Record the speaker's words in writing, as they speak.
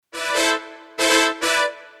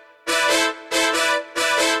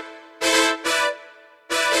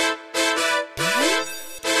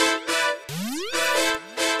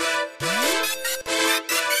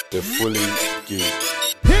The Fully Geek.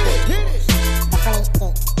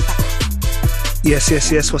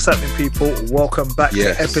 Yes. What's happening, people? Welcome back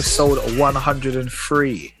Yes. to episode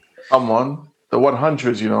 103. Come on, the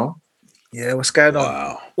 100s, you know. Yeah, what's going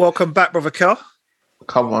on? Welcome back, brother Kel.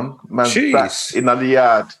 Come on, man's Jeez. back in the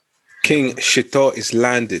yard. King Shito is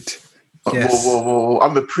landed. Yes. Whoa.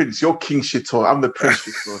 I'm the prince. You're King Shito. I'm the prince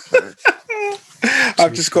Shito.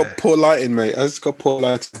 I've just got poor lighting, mate.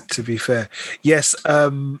 To be fair, yes.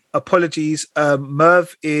 Apologies.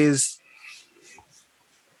 Merv is.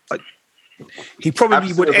 He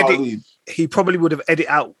probably would edit. He probably would have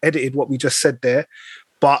edited what we just said there,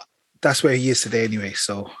 but that's where he is today anyway.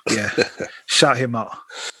 So yeah, shout him out.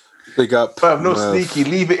 Big up. Merv, no sneaky.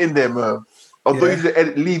 Leave it in there, Merv. Although Yeah. you did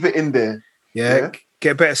edit, leave it in there. Yeah,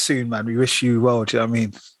 get better soon, man. We wish you well. Do you know what I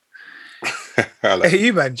mean? Hey,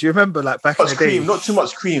 you man, do you remember like back in the day? Not too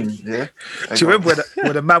much cream. Yeah. Do you remember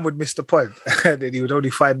when a man would miss the pod and then he would only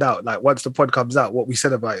find out like once the pod comes out what we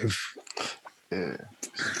said about him? Yeah.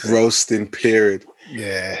 Roasting period.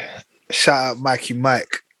 Yeah. Shout out Mikey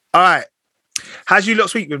Mike. All right. How's you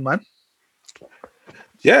lot's week been, man?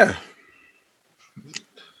 Yeah.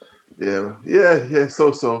 Yeah.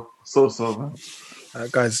 So, man.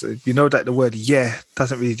 Guys, you know that the word "yeah"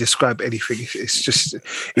 doesn't really describe anything.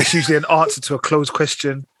 It's usually an answer to a closed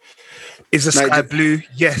question. Is the sky blue?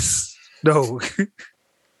 Yes. No.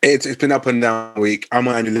 It's been up and down week. I'm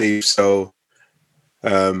on annual leave, so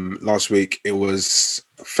last week it was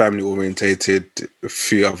family orientated, a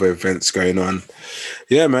few other events going on.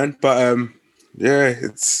 Yeah, man. But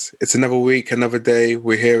it's another week, another day.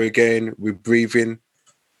 We're here again. We're breathing.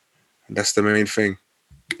 And that's the main thing.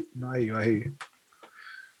 No, I hear you.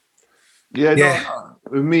 Yeah. Yeah. No,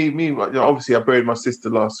 with me, you know, obviously I buried my sister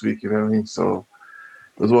last week, you know what I mean? So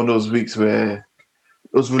it was one of those weeks where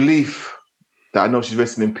it was relief that I know she's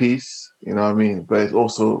resting in peace, you know what I mean? But it's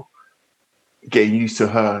also getting used to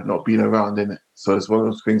her not being around, innit? So it's one of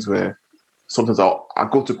those things where sometimes I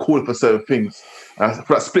go to call her for certain things. And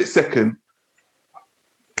for that split second,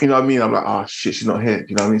 you know what I mean? I'm like, oh shit, she's not here,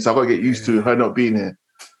 you know what I mean? So I've got to get used to her not being here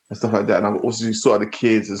and stuff like that. And I've also sort of the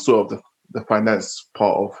kids and sort of the finance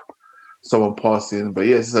part of someone passing. But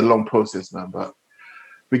yeah, it's a long process, man. But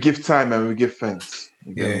we give time and we give thanks.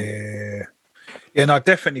 Yeah, no,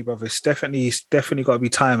 definitely, brother. It's definitely got to be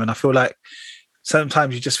time. And I feel like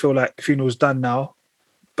sometimes you just feel like the funeral's done now,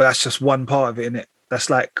 but that's just one part of it, innit?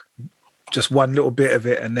 That's like just one little bit of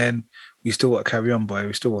it, and then we still got to carry on, boy.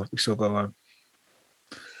 We still go on.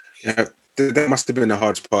 Yeah, that must have been the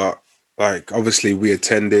hardest part. Like, obviously, we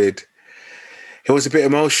attended. It was a bit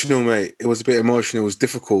emotional, mate. It was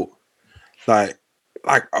difficult. Like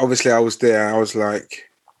obviously, I was there. I was like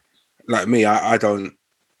me. I don't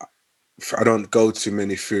go to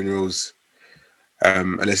many funerals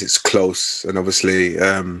unless it's close. And obviously,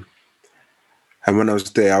 and when I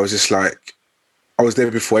was there, I was just like, I was there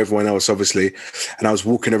before everyone else, obviously, and I was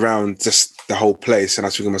walking around just the whole place, and I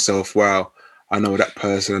was thinking to myself, wow, I know that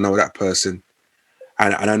person, and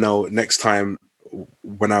I know next time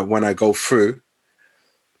when I go through,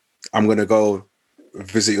 I'm gonna go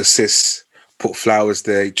visit your sis, put flowers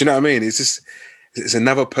there. Do you know what I mean? It's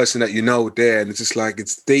another person that you know there, and it's just like,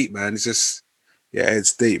 it's deep, man. It's just, yeah,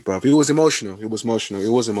 it's deep, bro. It was emotional.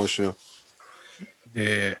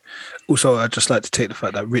 Yeah. Also, I'd just like to take the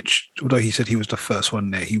fact that Rich, although he said he was the first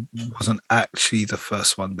one there, he wasn't actually the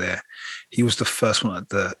first one there. He was the first one at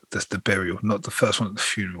the burial, not the first one at the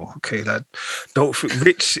funeral. Okay, that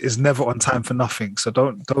Rich is never on time for nothing, so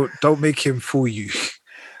don't make him fool you.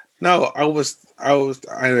 No, I was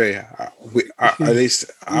anyway. At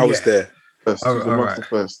least I was there. First. All right.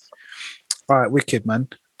 First. All right, wicked, man.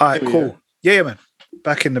 All right, cool. Yeah, man.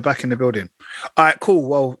 Back in the building. All right, cool.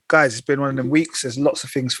 Well, guys, it's been one of them weeks. There's lots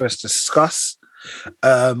of things for us to discuss.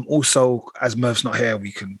 Also, as Merv's not here,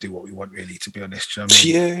 we can do what we want, really, to be honest. Do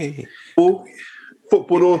you know what I mean? Yay.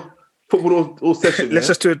 Football all session. Let's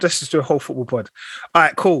just do a whole football pod. All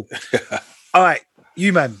right, cool. All right,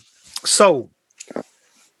 you man. So,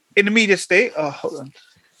 in the media state, hold on.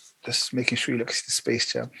 Just making sure you look at the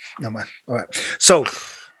Space Jam. No, man. All right. So,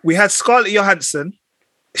 we had Scarlett Johansson.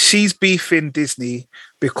 She's beefing Disney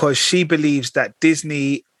because she believes that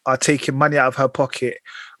Disney are taking money out of her pocket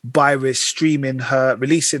by releasing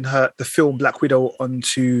the film Black Widow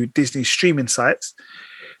onto Disney streaming sites.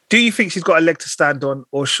 Do you think she's got a leg to stand on,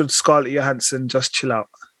 or should Scarlett Johansson just chill out?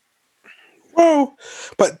 Well,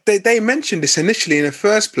 but they mentioned this initially in the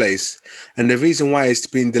first place, and the reason why it's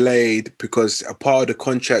been delayed because a part of the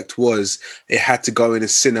contract was it had to go in a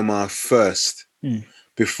cinema first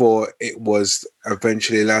before it was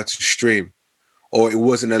eventually allowed to stream or it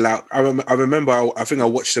wasn't allowed. I remember. I think I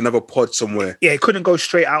watched another pod somewhere. Yeah, it couldn't go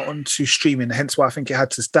straight out onto streaming. Hence why I think it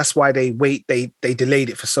had to. That's why they delayed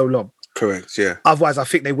it for so long. Correct. Yeah. Otherwise, I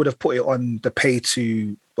think they would have put it on the pay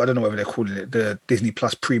to. I don't know whatever they're calling it, the Disney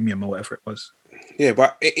Plus Premium or whatever it was. Yeah,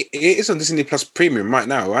 but it is on Disney Plus Premium right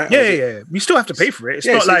now, right? Yeah. You still have to pay for it.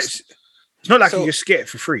 It's not like you just get it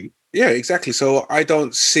for free. Yeah, exactly. So I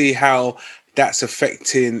don't see how that's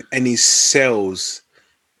affecting any sales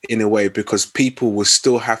in a way, because people will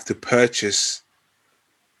still have to purchase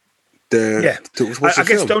the. I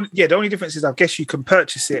guess the only difference is I guess you can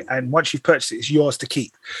purchase it, and once you've purchased it, it's yours to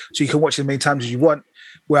keep. So you can watch it as many times as you want.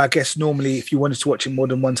 Where I guess normally, if you wanted to watch it more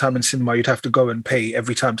than one time in cinema, you'd have to go and pay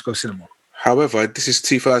every time to go cinema. However, this is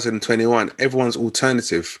 2021. Everyone's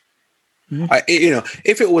alternative. Mm-hmm.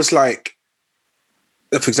 If it was like,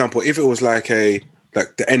 for example, if it was like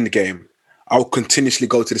the End Game, I'll continuously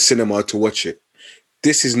go to the cinema to watch it.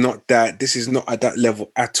 This is not that. This is not at that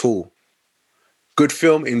level at all. Good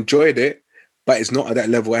film, enjoyed it, but it's not at that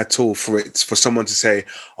level at all for someone to say,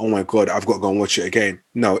 "Oh my God, I've got to go and watch it again."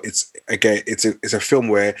 No, it's a film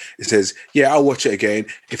where it says, "Yeah, I'll watch it again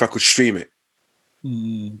if I could stream it."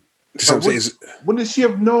 Wouldn't she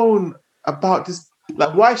have known about this?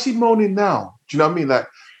 Like, why is she moaning now? Do you know what I mean? Like,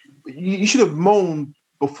 you should have moaned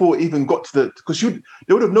before it even got to the, because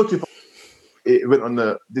they would have notified it went on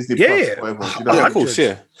the Disney Plus. Yeah, whatever, you know? Of course,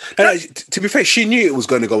 yeah. And, to be fair, she knew it was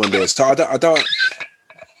going to go on there, so I don't.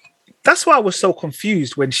 That's why I was so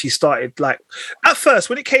confused when she started. Like, at first,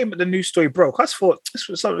 when it came, the news story broke, I thought this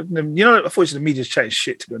was something. I thought the media's chatting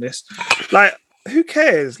shit. To be honest, like, who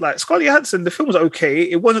cares? Like, Scarlett Johansson, the film was okay.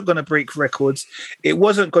 It wasn't going to break records. It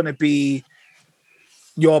wasn't going to be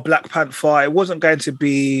your Black Panther. It wasn't going to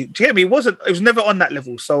be. Do you get me? It was never on that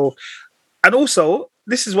level. So, and also,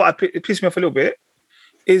 this is what it pissed me off a little bit.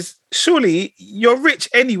 Is surely you're rich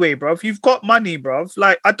anyway, bruv. You've got money, bruv.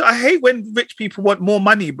 Like, I hate when rich people want more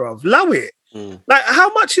money, bruv. Allow it. Like,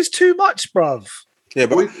 how much is too much, bruv? Yeah,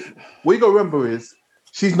 but what you got to remember is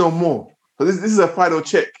she's no more. So this is her final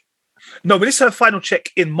check. No, but this is her final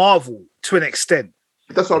check in Marvel to an extent.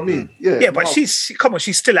 That's what I mean. Yeah, but Marvel.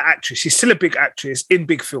 she's still an actress. She's still a big actress in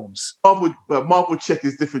big films. Marvel check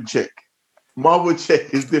is different check. Marvel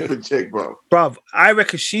check is different check, bro. Bruv, I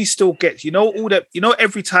reckon she still gets,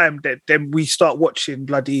 every time that then we start watching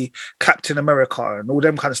bloody Captain America and all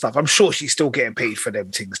them kind of stuff, I'm sure she's still getting paid for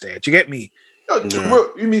them things there. Do you get me?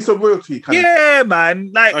 You mean some royalty? Yeah,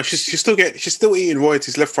 man. Like, she's still eating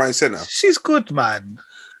royalties left, right, and center. She's good, man.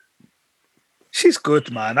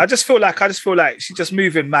 I just feel like she's just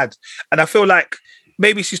moving mad, and I feel like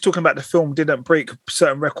maybe she's talking about the film didn't break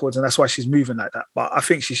certain records, and that's why she's moving like that. But I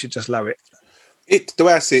think she should just allow it. The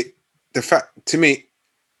way I see it, the fact to me,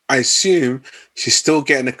 I assume she's still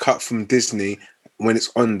getting a cut from Disney when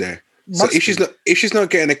it's on there. So if she's not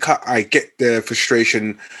getting a cut, I get the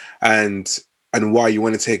frustration and why you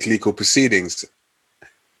want to take legal proceedings.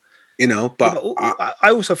 But I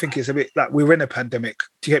also think it's a bit like we're in a pandemic.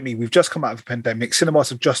 Do you get me? We've just come out of a pandemic. Cinemas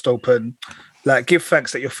have just opened. Like, give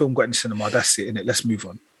thanks that your film got in cinema. That's it, innit? Let's move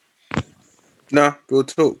on. Nah, we'll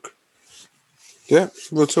talk. Yeah,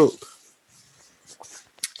 we'll talk.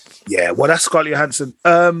 Yeah, well, that's Scarlett Johansson.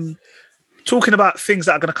 Talking about things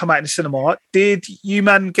that are going to come out in the cinema, did you,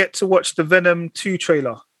 man, get to watch the Venom 2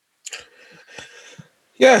 trailer?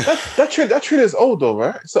 Yeah. That trailer is old, though,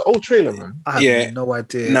 right? It's an old trailer, man. I have no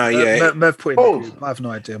idea. No, yeah. Merv put in the group. I have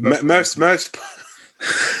no idea. Merv's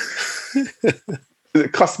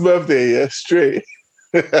Cuss Merv there, yeah, straight.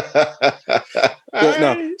 So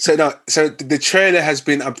the trailer has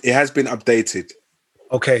been updated.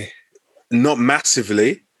 Okay. Not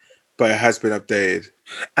massively, but it has been updated.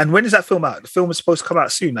 And when is that film out? The film is supposed to come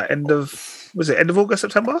out soon, like end of August,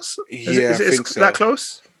 September? I think so. That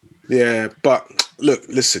close? Yeah, but look,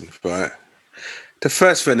 listen, right? The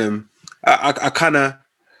first Venom, I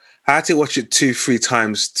had to watch it 2-3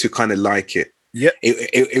 times to kind of like it. Yeah,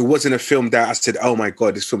 it wasn't a film that I said, "Oh my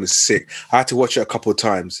God, this film is sick." I had to watch it a couple of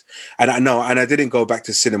times, and I didn't go back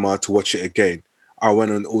to cinema to watch it again. I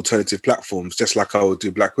went on alternative platforms, just like I would do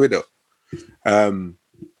Black Widow.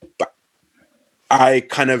 But I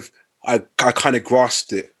kind of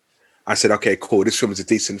grasped it. I said, "Okay, cool. This film is a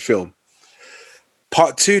decent film."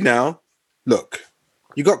 Part 2 now. Look,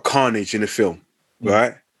 you got Carnage in the film,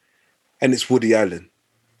 right? And it's Woody Allen.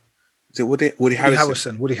 Is it Woody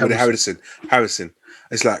Harrison? Woody Harrison. Harrison.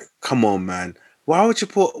 It's like, come on, man. Why would you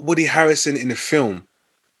put Woody Harrison in a film?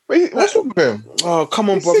 Wait, what's wrong with him? Oh, come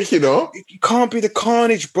on, bro. Sick, You can't be the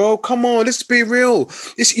Carnage, bro. Come on, let's be real.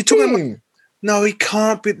 You're talking about... No, he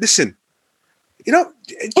can't be. Listen,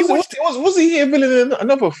 was he a villain in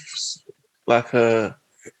another, like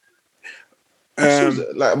She was,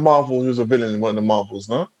 like Marvel, he was a villain in one of the Marvels,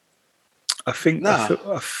 no? I think. Nah.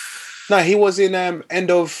 No, he was in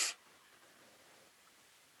end of.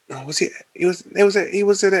 No, was he? He was. He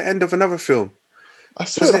was at the end of another film. I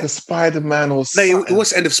saw it like a Spider-Man or No, something. it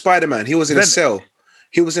was end of Spider-Man. He was in a cell.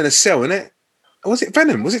 He was in a cell, innit? Or was it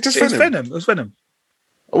Venom? Was it just Venom? It was Venom.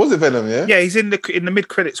 Oh, was it Venom? Yeah. Yeah, he's in the mid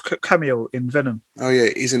credits cameo in Venom. Oh yeah,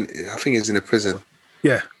 he's in. I think he's in a prison.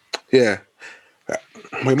 Yeah. Yeah.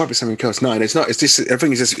 Well, it might be something else. No, it's not. It's just. I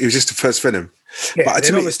think it was just the first Venom. Yeah, but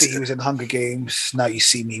to me, obviously he was in Hunger Games. Now You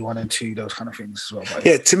See Me 1 and 2, those kind of things as well. But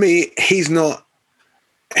yeah, to me, he's not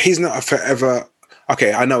a forever.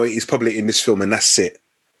 Okay, I know he's probably in this film and that's it.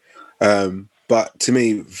 But to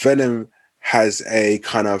me, Venom has a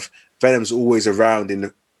kind of Venom's always around in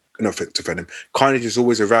the. No offense to Venom. Carnage is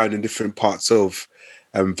always around in different parts of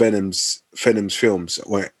Venom's films.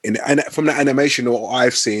 And from the animation or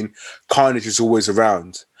I've seen, Carnage is always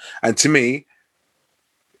around. And to me,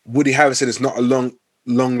 Woody Harrelson is not a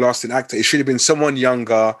long-lasting actor. It should have been someone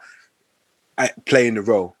younger playing the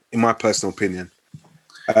role, in my personal opinion.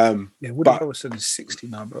 Woody Harrelson is 60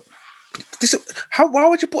 now, bro. Why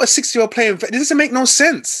would you put a 60-year-old playing? It doesn't make no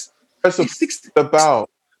sense.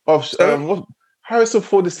 Harrison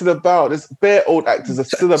Ford is still about. There's bare old actors are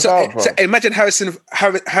still about. So imagine Harrison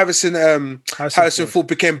Ford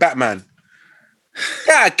became Batman.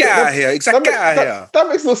 Get out of here! Exactly. Get out of here! That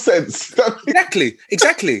makes no sense.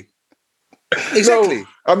 Exactly. No,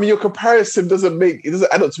 I mean, your comparison doesn't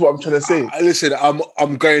add up to what I'm trying to say. Listen,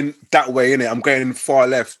 I'm going that way, innit? I'm going far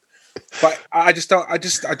left, but I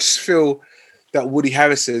just feel that Woody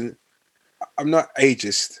Harrelson. I'm not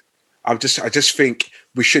ageist. I just think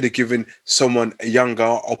we should have given someone a younger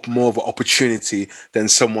or more of an opportunity than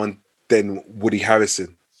Woody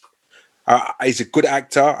Harrelson. He's a good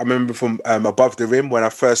actor. I remember from Above the Rim when I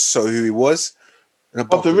first saw who he was.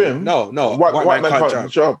 Above the Rim? No. White Man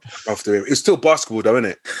Can't Jump. Above the Rim. It's still basketball though, isn't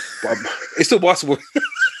it? It's still basketball.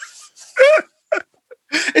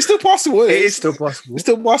 It's still possible. It is still possible. It's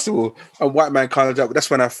still possible. A White Man Can't Jump. That's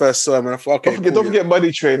when I first saw him, and I thought, okay. Don't forget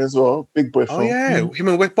Money Train as well. Big boy film. Oh yeah, him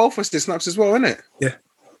and both of us did snaps as well, isn't it? Yeah.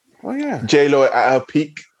 Oh yeah. J-Lo at her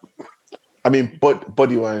peak. I mean,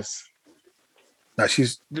 body wise. No,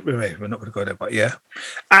 we're not going to go there, but yeah.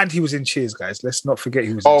 And he was in Cheers, guys. Let's not forget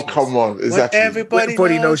he was in Cheers. Come on. Exactly.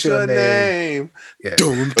 Everybody knows your name. Yeah.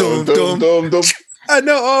 Dum. I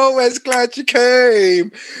know, always glad you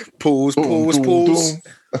came. Pools. Yeah.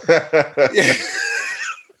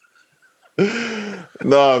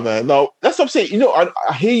 No, man. No, that's what I'm saying. You know,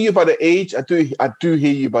 I hear you about the age. I do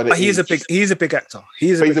hear you about the age. He's a big actor.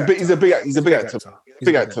 He's a big actor.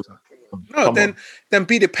 No, then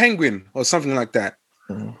be the Penguin or something like that.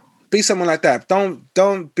 Be someone like that. Don't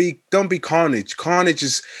be Carnage. Carnage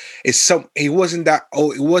is he wasn't that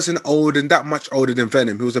old. He wasn't old and that much older than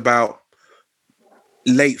Venom. He was about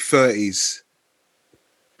late 30s,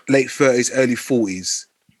 early 40s.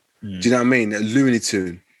 Do you know what I mean? A Looney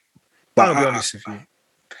Tune. But I'll be honest with you.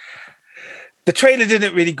 The trailer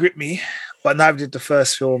didn't really grip me, but neither did the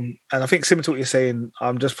first film. And I think similar to what you're saying,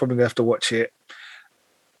 I'm just probably gonna have to watch it.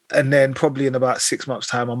 And then probably in about 6 months'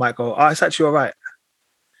 time, I might go, it's actually all right.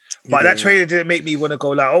 But that trailer didn't make me want to go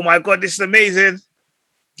like, oh my God, this is amazing.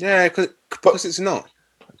 Yeah, because it's not.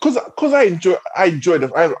 Because I enjoyed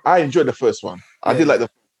the first one. I did like the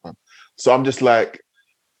first one. So I'm just like,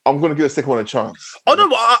 I'm going to give the second one a chance. Oh, no,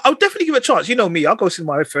 I'll definitely give it a chance. You know me, I'll go see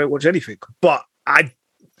my favorite, watch anything. But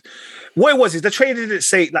what it was is the trailer didn't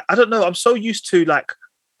say, like, I don't know, I'm so used to like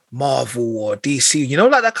Marvel or DC, you know,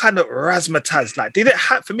 like that kind of razzmatazz. Like,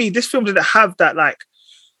 for me, this film didn't have that, like,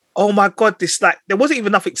 oh my God, this, like, there wasn't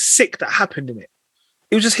even nothing sick that happened in it.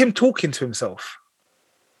 It was just him talking to himself.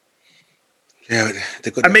 Yeah,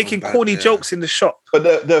 and making corny jokes in the shop. But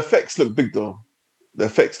the effects look big, though. The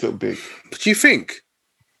effects look big. But you think?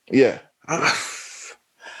 Yeah.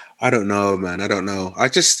 I don't know, man. I don't know. I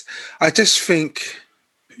just think.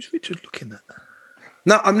 Who's Richard looking at?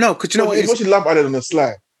 No, I'm no. Because you know what it is? He's watching Love Island on the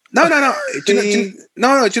slide. No. Do you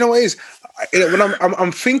know what it is? When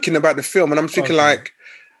I'm thinking about the film, and I'm thinking like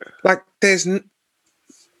there's.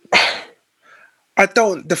 I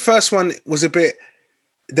don't. The first one was a bit.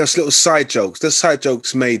 There's little side jokes. Those side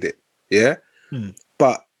jokes made it, yeah.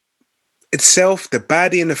 But itself, the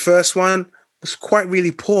baddie in the first one was quite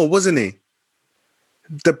really poor, wasn't he?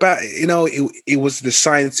 It was the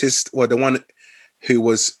scientist or the one who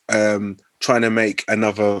was trying to make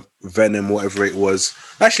another Venom, whatever it was.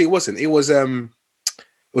 Actually, it wasn't. It was the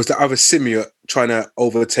other symbiote trying to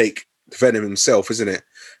overtake Venom himself, isn't it?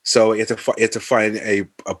 So he had to find a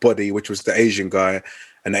body, which was the Asian guy.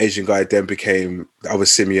 And the Asian guy then became the other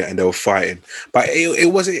symbiote, and they were fighting. But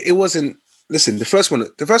it wasn't listen, the first one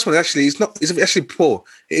actually is not. Is actually poor.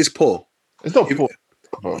 It is poor. It's not poor.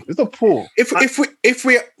 Bro. It's not poor. If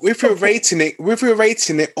we're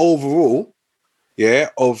rating it overall, yeah,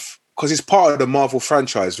 because it's part of the Marvel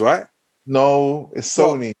franchise, right? No, it's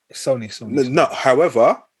Sony. Sony. No,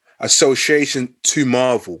 however, association to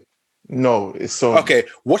Marvel. No, it's Sony. Okay,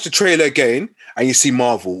 watch the trailer again, and you see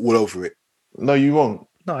Marvel all over it. No, you won't.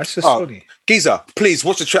 No, it's just Sony. Geezer, please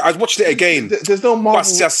watch the trailer. I watched it again. There's no Marvel.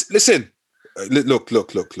 But just listen. Look.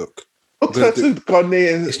 Look, that's a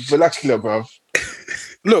Ghanaian vernacular, bruv.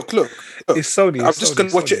 Look. It's Sony. I'm just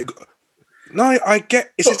gonna watch it. No, I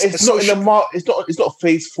get. It's not in the It's not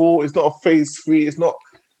phase 4. It's not a phase 3. It's not.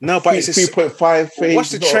 No, but it's 3.5 phase. Watch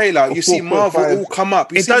the trailer. You see Marvel all come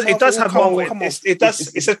up. It does have Marvel. It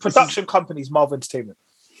does. It says production companies, Marvel Entertainment.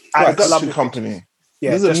 Right, production company.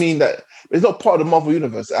 Yeah, it doesn't mean that it's not part of the Marvel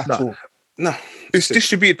universe at all. No, it's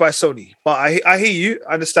distributed by Sony. But I hear you.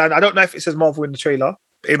 I understand. I don't know if it says Marvel in the trailer.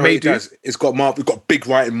 It may do. It's got Marvel. It's got big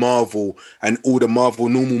writing Marvel and all the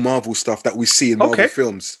normal Marvel stuff that we see in Marvel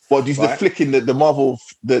films. Well, do you see the flicking the Marvel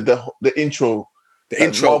the intro? The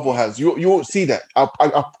intro Marvel has. You won't see that. I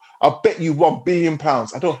bet you £1 billion. I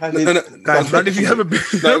don't have it. No, guys, not if you have a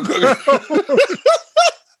billion.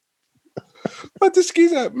 But this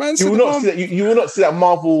geezer, man, you will not see that. You will not see that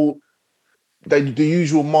Marvel, the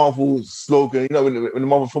usual Marvel slogan. You know, when the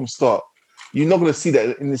Marvel films start, you're not going to see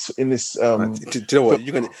that in this. Do you know what?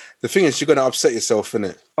 The thing is, you're going to upset yourself,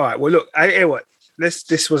 innit? All right. Well, look. I hear what.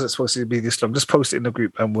 This wasn't supposed to be this long. Just post it in the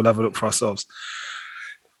group, and we'll have a look for ourselves.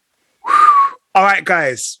 All right,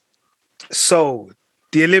 guys. So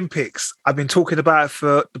the Olympics. I've been talking about it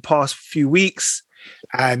for the past few weeks,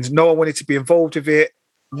 and no one wanted to be involved with it.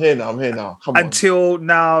 I'm here now. Come on. Until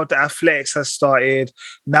now, the athletics has started.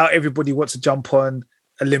 Now everybody wants to jump on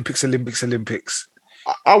Olympics.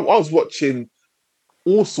 I was watching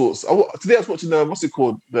all sorts. Today I was watching what's it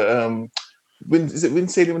called? The wind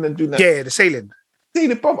sailing when they're doing that? Yeah, the sailing.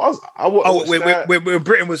 Sailing, bro. When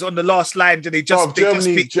Britain was on the last line, did they just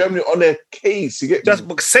Germany on their case? You get just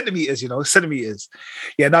centimeters, centimeters.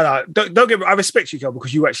 Yeah, no. Don't get me. I respect you, Kel,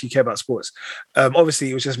 because you actually care about sports. Obviously,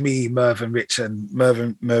 it was just me, Merv, and Rich, and Merv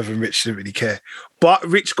and Rich didn't really care. But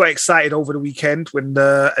Rich got excited over the weekend when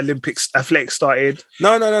the Olympics athletics started.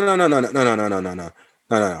 No.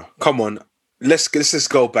 Come on. Let's just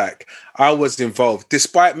go back. I was involved.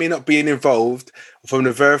 Despite me not being involved from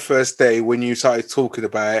the very first day when you started talking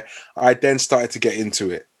about it, I then started to get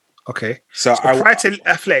into it. Okay. So prior to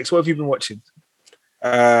athletics, what have you been watching?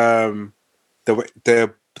 The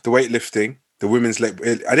weightlifting, the women's leg.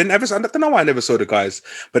 I don't know why I never saw the guys,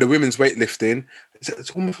 but the women's weightlifting. Is it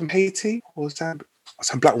a woman from Haiti or was that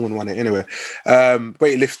some black woman won it anyway?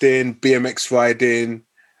 Weightlifting, BMX riding,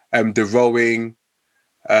 the rowing.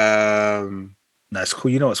 That's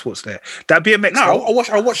cool. You know what sports there. That BMX. No, I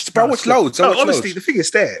watched loads. Honestly, the thing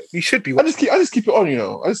is there. You should be watching. I just keep it on,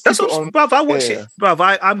 Bruv, I watch it.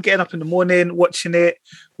 Bruv, I'm getting up in the morning, watching it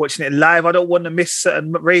live. I don't want to miss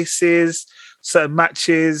certain races, certain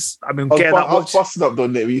matches. I mean, I was busting up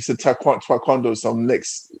on it. We used to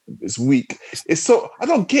taekwondo this week. It's so I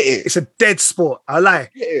don't get it. It's a dead sport. I lie.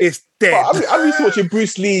 It's dead. I'm used to watching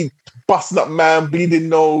Bruce Lee busting up man, bleeding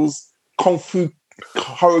nose, kung fu,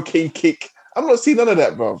 hurricane kick. I'm not seeing none of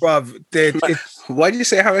that, bro. Why did you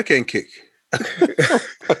say hurricane kick?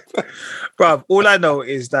 Bruv, all I know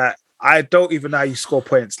is that I don't even know how you score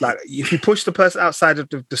points. Like, if you push the person outside of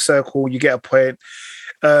the circle, you get a point.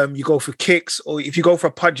 You go for kicks, or if you go for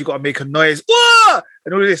a punch, you got to make a noise. Whoa!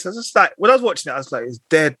 And all of this. I was just like, when I was watching it, I was like, it's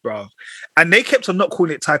dead, bro. And they kept on not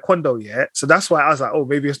calling it taekwondo yet. So that's why I was like, oh,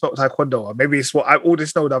 maybe it's not taekwondo, or maybe it's what I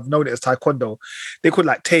always know that I've known it as taekwondo. They could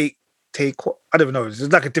like take. I don't know. It's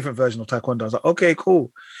like a different version of taekwondo. I was like, okay,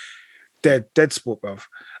 cool. Dead sport, bro.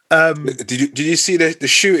 Did you see the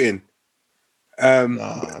shooting?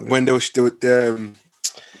 When there was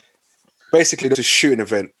basically there was a shooting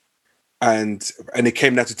event, and it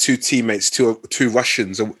came down to two teammates, two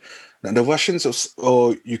Russians, the Russians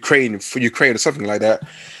or Ukraine or something like that.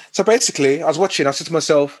 So basically, I said to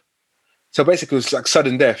myself, so basically it was like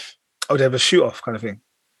sudden death. Oh, they have a shoot off kind of thing.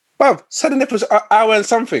 Wow, sudden death was an hour and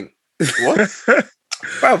something. What?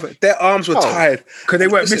 Wow, their arms were tired because they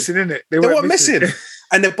weren't missing, innit? They weren't missing.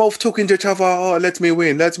 And they're both talking to each other. Oh, let me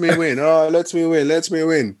win. Oh, let me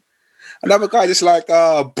win. Another guy just like,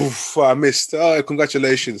 boof, I missed. Oh,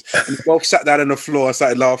 congratulations. And they both sat down on the floor and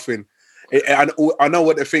started laughing. And I know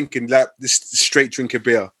what they're thinking, like this straight drink of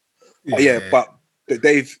beer. Yeah, but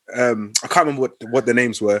they've I can't remember what the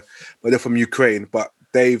names were, but they're from Ukraine. But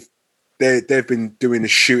they've been doing the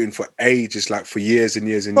shooting for ages, like for years and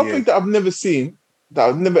years and years. Something that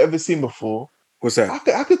I've never ever seen before What's that?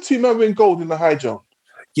 How could two men win gold in the high jump?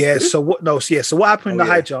 Yeah. So what? No. So yeah. So what happened in the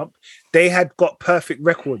yeah. high jump? They had got perfect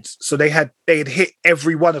records, so they had hit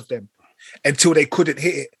every one of them until they couldn't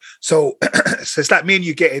hit it. So, so it's like me and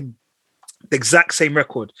you getting the exact same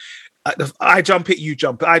record. I jump it, you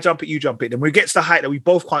jump it. I jump it, you jump it. And when we get to the height that we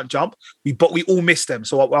both can't jump, we all miss them.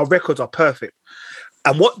 So our records are perfect.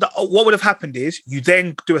 And what would have happened is you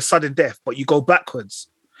then do a sudden death, but you go backwards.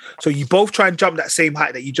 So you both try and jump that same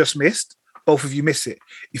height that you just missed. Both of you miss it.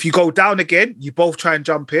 If you go down again, you both try and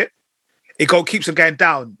jump it. It keeps on going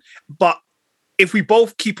down. But if we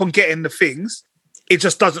both keep on getting the things, it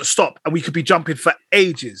just doesn't stop. And we could be jumping for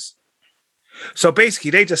ages. So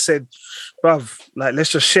basically, they just said, bruv, like, let's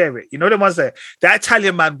just share it. You know the ones there? That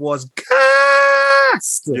Italian man was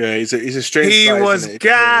gassed. Yeah, he's a strange He guy, was isn't it?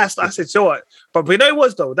 gassed. I said, so what? But you know it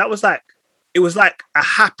was, though? It was like a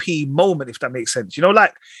happy moment, if that makes sense. You know,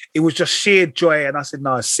 like, it was just sheer joy. And I said,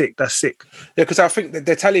 no, it's sick. That's sick. Yeah, because I think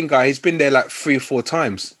the Italian guy, he's been there like 3 or 4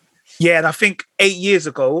 times. Yeah, and I think 8 years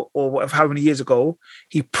ago, or whatever, how many years ago,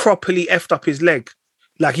 he properly effed up his leg.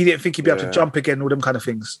 Like, he didn't think he'd be able to jump again, all them kind of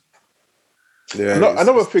things. Yeah,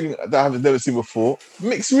 Another thing that I've never seen before: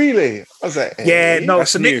 mixed relay. I was like, yeah, no,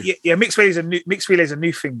 that's so new. mixed relay is a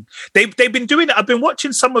new thing. They've been doing it. I've been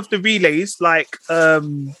watching some of the relays, like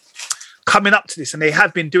coming up to this, and they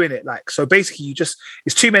have been doing it. Like, so basically,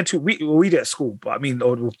 it's 2 men, we do it at school, but I mean,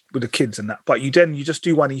 or with the kids and that. But you just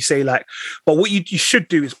do one, and you say like, but what you should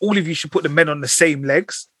do is all of you should put the men on the same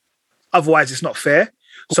legs. Otherwise, it's not fair.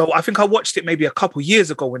 So I think I watched it maybe a couple years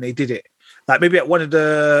ago when they did it. Like maybe at one of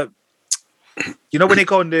the, you know, when they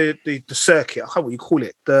go on the circuit, I can't know what you call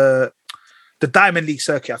it, the Diamond League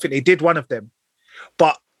circuit. I think they did one of them.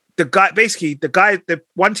 But the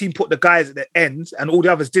one team put the guys at the end and all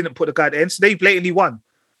the others didn't put the guy at the end. So they blatantly won.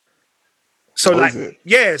 So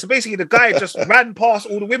so basically the guy just ran past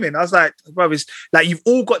all the women. I was like, bro, it's like you've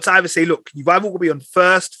all got to either say, look, you've either got to be on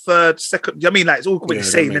first, third, second. I mean, like it's all got to be the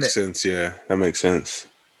same, that makes innit? sense. Yeah, that makes sense.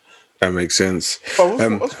 That makes sense.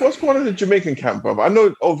 But what's going on in the Jamaican camp, bro? I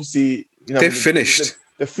know, obviously, you know, They've finished.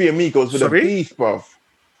 The Three Amigos with the beef, bro.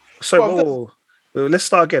 So, whoa. Well, let's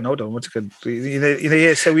start again. Hold on. What's good?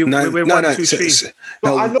 Yeah, so we're 1, 2, 3.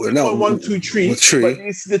 No, I know it's 1, 2, 3, but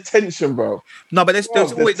it's the tension, bro. No, but there's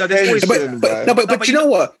always. But you know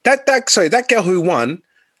what? That girl who won,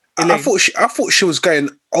 I thought she was going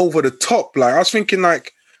over the top. Like I was thinking,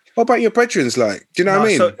 like, what about your brethrens? Like, do you know what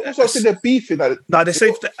I mean? Also, I said they're beefing. No, they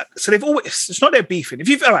say so. They've always. It's not their beefing. If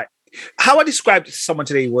you've all right, how I described it to someone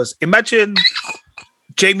today was imagine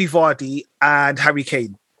Jamie Vardy and Harry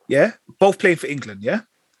Kane. Yeah, both playing for England. Yeah,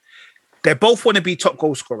 they both want to be top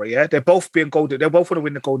goal scorer. Yeah, they're both being golden. They both want to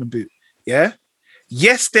win the Golden Boot. Yeah,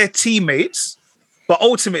 yes, they're teammates, but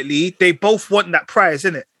ultimately they both want that prize,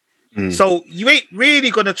 innit? So you ain't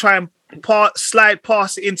really gonna try and slide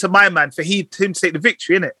past it into my man for him to take the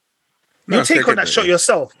victory, innit? You take on that shot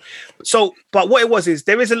yourself. So, but what it was is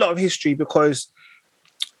there is a lot of history because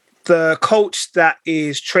the coach that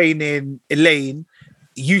is training Elaine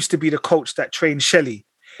used to be the coach that trained Shelley.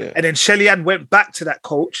 Yeah. And then Shelly Ann went back to that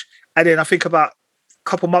coach. And then I think about a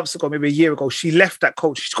couple months ago, maybe a year ago, she left that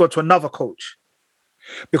coach. She's gone to another coach.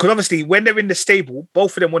 Because obviously, when they're in the stable,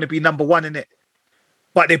 both of them want to be number one in it.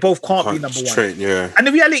 But they both can't be number one. Yeah. And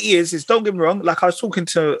the reality is, don't get me wrong, like I was talking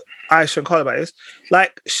to Aisha and Carl about this,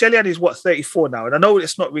 like Shelly Ann is 34 now? And I know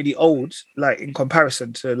it's not really old, like in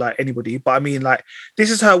comparison to like anybody, but I mean, like, this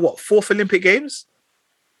is her, 4th Olympic Games?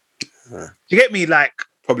 You get me? Like,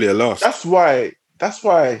 probably a loss. That's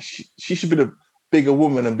why she should be the bigger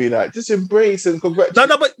woman and be like, just embrace and congratulate.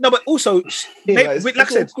 No, but also, like I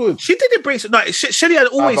said, good. She did embrace it. No, Shelly had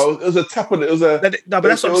always. It was a tap on it. It was a. No, but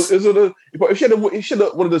that's what. If she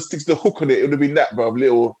had one of the sticks, the hook on it, it would have been that, bro.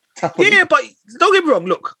 Little tap on it. Yeah, but don't get me wrong.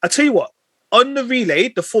 Look, I tell you what. On the relay,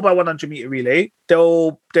 the 4x100 meter relay,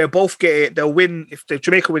 they'll both get it. They'll win. If the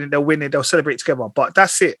Jamaica win it, they'll win it. They'll celebrate together. But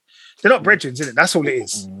that's it. They're not brethren, isn't it? That's all it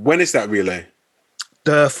is. When is that relay?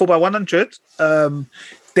 The 4x100.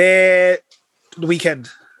 They're the weekend.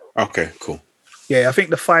 Okay, cool. Yeah, I think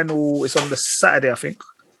the final is on the Saturday, I think.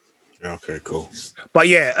 Okay, cool. But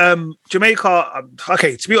yeah, Jamaica,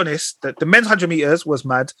 okay, to be honest, the men's 100 meters was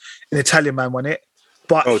mad. An Italian man won it.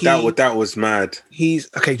 But that was mad. You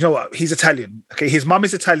know what? He's Italian. Okay, his mum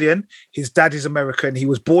is Italian. His dad is American. He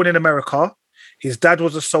was born in America. His dad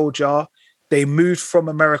was a soldier. They moved from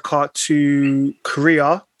America to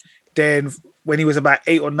Korea. Then when he was about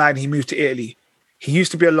 8 or 9, he moved to Italy. He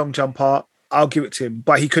used to be a long jumper. I'll give it to him.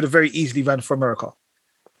 But he could have very easily run for America.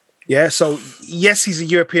 Yeah, so yes, he's a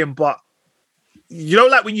European, but you know,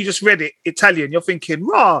 like when you just read it, Italian, you're thinking,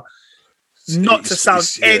 rah, not to sound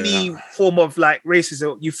any form of like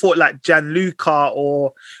racism. You thought like Gianluca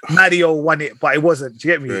or Mario won it, but it wasn't. Do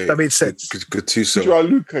you get me? Right. That made sense. Good too. So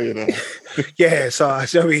Gianluca, you know. Yeah, so I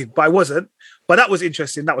mean, but it wasn't. But that was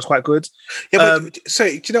interesting. That was quite good. yeah, but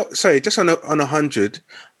sorry, do you know? Sorry, just on 100.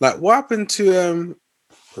 Like, what happened to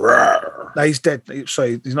No, he's dead.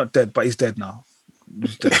 Sorry, he's not dead, but he's dead now.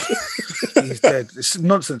 He's dead. He's dead. It's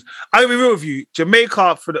nonsense. I'll be real with you.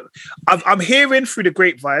 Jamaica I'm hearing through the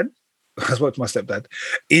grapevine. I spoke to my stepdad.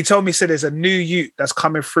 He told me, he said there's a new youth that's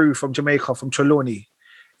coming through from Jamaica, from Trelawney.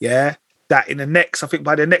 Yeah, that in the next, I think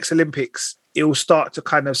by the next Olympics, it will start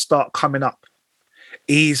coming up.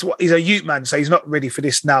 He's a youth man, so he's not ready for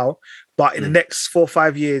this now. But in the next 4 or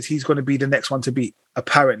 5 years, he's going to be the next one to beat.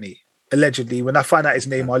 Apparently, allegedly. When I find out his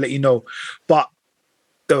name, I'll let you know. But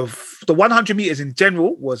the 100 meters in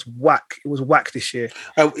general was whack. It was whack this year.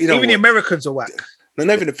 Even the Americans are whack. No,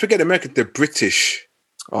 not even forget the Americans. The British.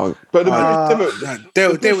 Oh, but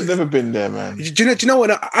they've never been there, man. Do you know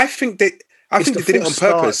what? I think they did it on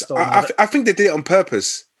purpose. I think they did it on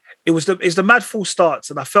purpose. It's the mad full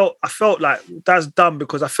starts, and I felt like that's dumb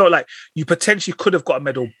because I felt like you potentially could have got a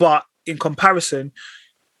medal, but in comparison,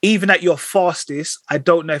 even at your fastest, I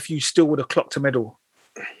don't know if you still would have clocked a medal.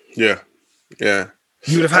 Yeah.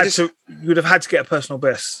 You would have had to get a personal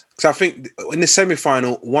best. So I think in the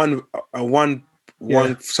semi-final, one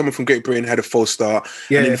someone from Great Britain had a full start,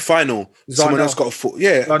 and in the final, someone else got a full.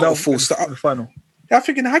 Yeah, got a full start. In the final. I'm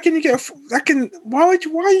thinking, how can you get why are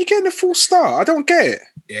you getting a full start? I don't get it.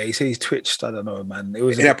 Yeah, he said he's twitched. I don't know, man. It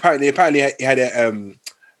was apparently he had a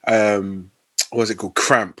what was it called,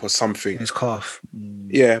 cramp or something? His calf.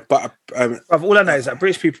 Yeah, but all I know is that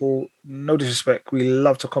British people, no disrespect, we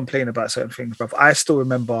love to complain about certain things. But I still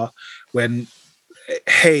remember when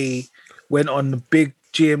Hay went on the big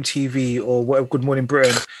GMTV or whatever, Good Morning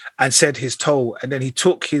Britain, and said his toe, and then he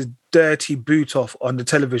took his dirty boot off on the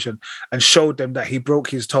television and showed them that he broke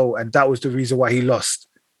his toe, and that was the reason why he lost.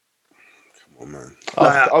 Come on, man.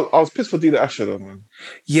 I was pissed for Dina Asher, though, man.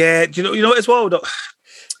 Yeah, you know as well, though.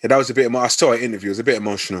 Yeah, that was a bit. I saw an interview. It was a bit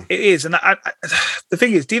emotional. It is, and the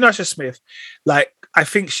thing is, Dina Asher Smith, like, I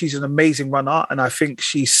think she's an amazing runner, and I think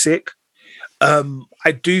she's sick.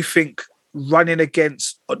 I do think running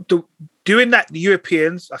against doing that, the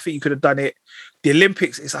Europeans, I think you could have done it. The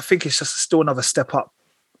Olympics I think it's just still another step up.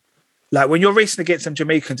 Like when you're racing against them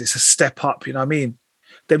Jamaicans, it's a step up. You know what I mean?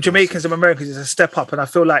 Them Jamaicans, them Americans, it's a step up, and I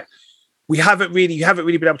feel like you haven't really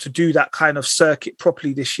been able to do that kind of circuit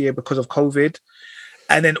properly this year because of COVID.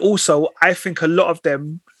 And then also, I think a lot of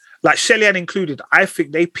them, like Shelly-Ann included, I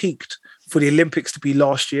think they peaked for the Olympics to be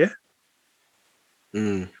last year.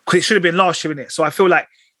 Because it should have been last year, innit? So I feel like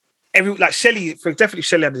definitely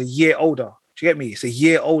Shelly-Ann is a year older. Do you get me? It's a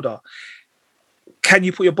year older. Can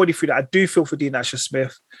you put your body through that? I do feel for Dina Asher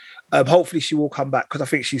Smith. Hopefully she will come back because I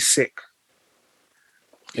think she's sick.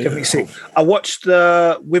 Definitely sick. I watched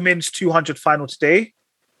the women's 200 final today.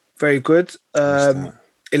 Very good.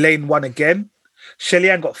 Elaine won again.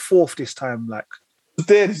 Shelly-Ann got fourth this time. Like,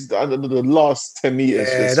 the last 10 meters.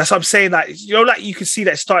 Yeah, that's what I'm saying. Like, like you can see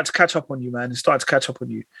that it's starting to catch up on you, man. It's starting to catch up on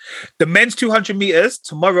you. The men's 200 meters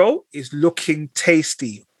tomorrow is looking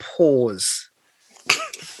tasty. Pause.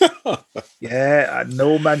 Yeah,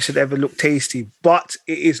 no man should ever look tasty, but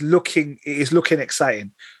it is looking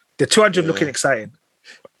exciting. The 200 looking exciting.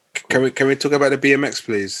 Can we talk about the BMX,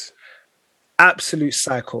 please? Absolute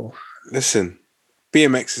psycho. Listen,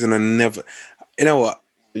 BMX is never. You know what?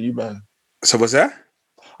 You man. So what's that?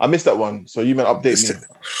 I missed that one. So you man update me.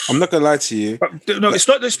 I'm not gonna lie to you. No, it's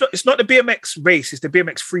not the BMX race. It's the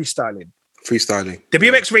BMX freestyling. The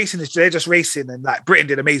BMX racing they're just racing, and like Britain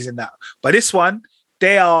did amazing in that. But this one,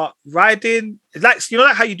 they are riding like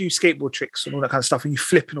like how you do skateboard tricks and all that kind of stuff, and you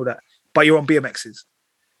flip and all that, but you're on BMXs,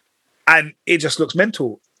 and it just looks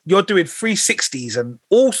mental. You're doing 360s and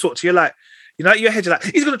all sorts. You're like, your head, you're like,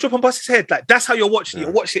 he's gonna drop and bust his head. Like that's how you're watching it.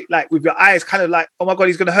 You're watching it like with your eyes, kind of like, oh my god,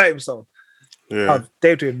 he's gonna hurt himself. Yeah,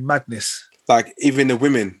 they're doing madness. Like even the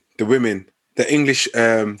women, the English,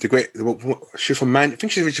 she's from I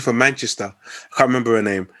think she's originally from Manchester. I can't remember her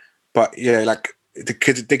name, but yeah, like the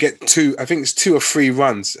kids, they get two. I think it's 2 or 3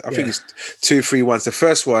 runs. I think it's 2 or 3 runs. The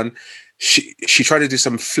first one, she tried to do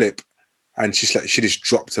some flip, and she just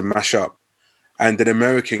dropped to mash up, and then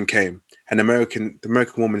American came, and the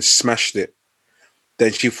American woman smashed it.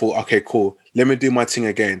 Then she thought, okay, cool, let me do my thing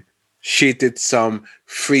again. She did some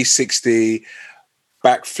 360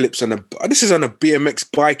 backflips this is on a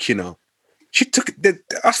BMX bike, She took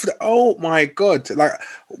oh my god! Like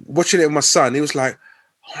watching it with my son, he was like,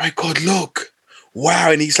 "Oh my god, look, wow!"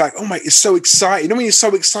 And he's like, "Oh my, it's so exciting." When you're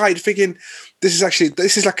so excited, thinking it's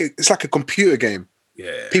like a computer game.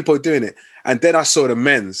 Yeah. People are doing it. And then I saw the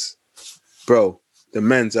men's. Bro, the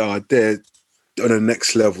men's are there on the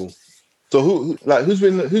next level. So who's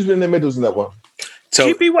winning the medals in that one?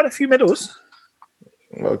 So GB won a few medals.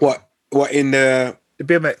 Okay. what in the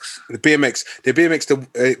BMX. the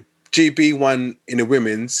GB won in the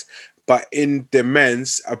women's, but in the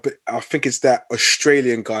men's, I think it's that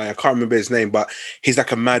Australian guy. I can't remember his name, but he's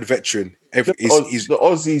like a mad veteran. The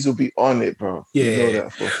Aussies will be on it, bro. Yeah. You know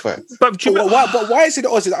that for a fact. But why is it the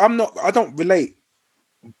Aussies? I don't relate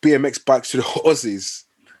BMX bikes to the Aussies.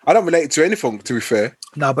 I don't relate to anything, to be fair.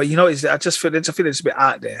 No, but you know, I just feel it's a bit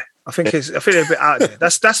out there. I think it's a bit out there.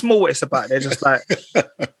 That's more what it's about. They're just like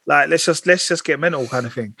let's just get mental kind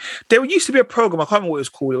of thing. There used to be a program, I can't remember what it was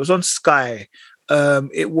called. It was on Sky.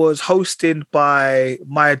 It was hosted by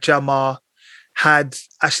Maya Jama, had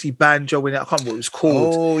Ashley Banjo in it. I can't remember what it was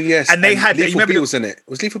called. Oh yes, and they had Lethal B was in it.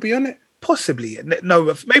 Was Lethal B on it? Possibly.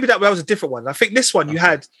 No, maybe that was a different one. I think this one you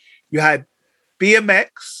had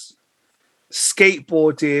BMX,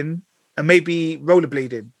 skateboarding, and maybe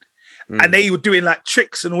rollerblading. And they were doing like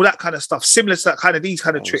tricks and all that kind of stuff, similar to that kind of these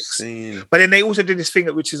kind of tricks. Seeing. But then they also did this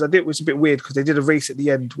thing which was a bit weird because they did a race at the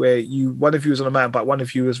end where one of you was on a mountain bike, one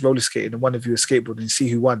of you was roller skating, and one of you was skateboarding and see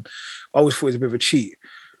who won. I always thought it was a bit of a cheat.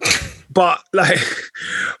 but like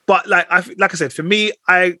I said, for me,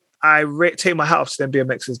 I take my hat off to them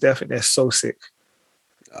BMXers. I think they're so sick.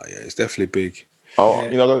 Oh yeah, it's definitely big. Oh,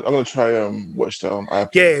 I'm gonna try watch the iPlayer.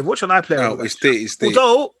 Yeah, watch on iPlayer. No, it's the.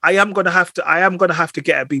 Although I am gonna have to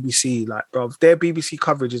get a BBC, like, bro. Their BBC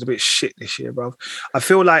coverage is a bit shit this year, bro. I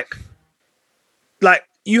feel like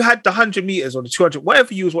you had the 100 meters or the 200,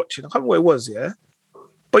 whatever you was watching. I can't remember what it was, yeah.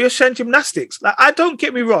 But you're showing gymnastics. Like, I don't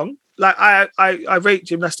get me wrong. Like, I rate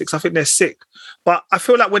gymnastics. I think they're sick. But I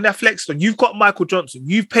feel like when they're flexing, you've got Michael Johnson.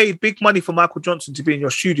 You've paid big money for Michael Johnson to be in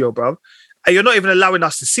your studio, bro, and you're not even allowing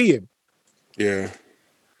us to see him. Yeah.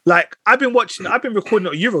 Like, I've been recording on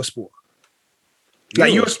Eurosport.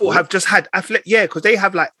 Like, Eurosport have just had because they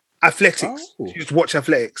have like athletics. Oh. You just watch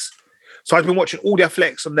athletics. So I've been watching all the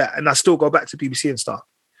athletics on that, and I still go back to BBC and stuff.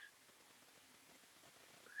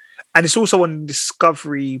 And it's also on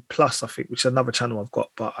Discovery Plus, I think, which is another channel I've got,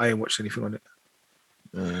 but I ain't watched anything on it.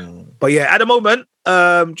 But yeah, at the moment,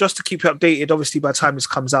 just to keep you updated, obviously by the time this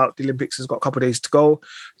comes out, the Olympics has got a couple of days to go.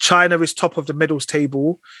 China is top of the medals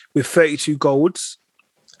table with 32 golds,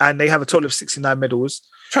 and they have a total of 69 medals.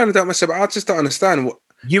 Trying to doubt myself, I just don't understand what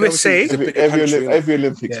USA, every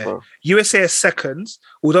Olympics, bro. USA is second,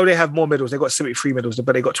 although they have more medals. They got 73 medals,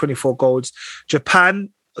 but they got 24 golds. Japan,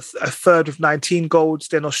 a third with 19 golds.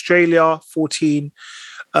 Then Australia, 14.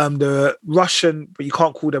 The Russian, but you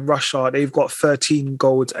can't call them Russia, they've got 13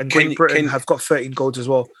 golds, and Great Britain have got 13 golds as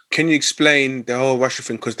well. Can you explain the whole Russia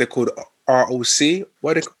thing? Because they're called ROC?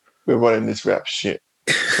 We're running this rap shit.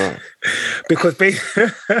 Because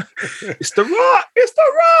it's the Rock.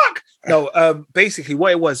 No, basically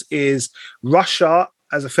what it was is Russia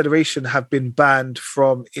as a federation have been banned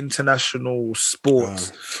from international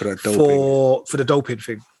sports for the doping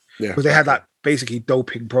thing. Yeah, because they had like basically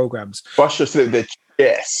doping programs. Russia said that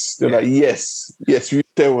they're like yes, you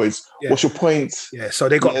steroids. Yeah. What's your point? Yeah, so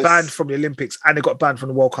they got banned from the Olympics and they got banned from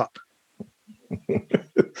the World Cup.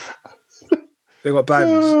 They got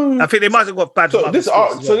banned. I think they might have got banned. So this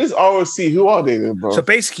ROC, who are they then, bro? So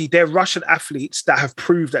basically, they're Russian athletes that have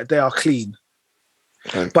proved that they are clean.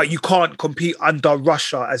 Okay. But you can't compete under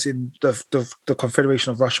Russia, as in the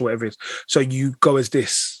Confederation of Russia, whatever it is. So you go as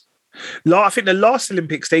this. I think the last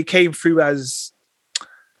Olympics, they came through as, I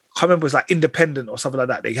can't remember, it was like independent or something like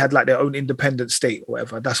that. They had like their own independent state or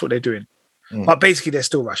whatever. That's what they're doing. But basically, they're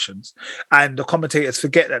still Russians. And the commentators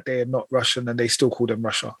forget that they are not Russian and they still call them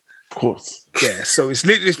Russia. Of course. Yeah, so it's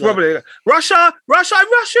literally probably like, Russia, what?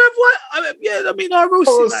 I mean,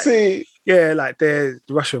 ROC. Like, yeah, like they're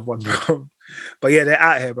the Russia have won, bro. But yeah, they're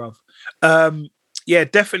out here, bro. Yeah,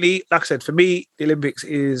 definitely. Like I said, for me, the Olympics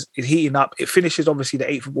is heating up. It finishes obviously the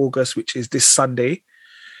 8th of August, which is this Sunday.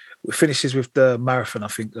 It finishes with the marathon, I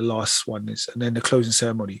think the last one is, and then the closing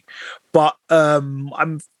ceremony. But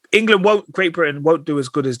Great Britain won't do as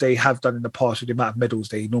good as they have done in the past with the amount of medals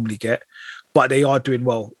they normally get, but they are doing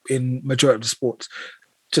well in majority of the sports.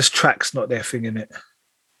 Just track's not their thing, in it.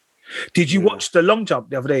 Did you watch the long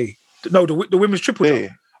jump the other day? No, the women's triple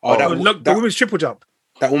jump. The women's triple jump.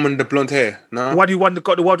 That woman with the blonde hair. No, why do you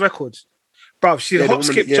got the world record, bro? She did a hop,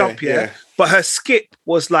 skip, jump, but her skip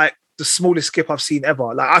was like the smallest skip I've seen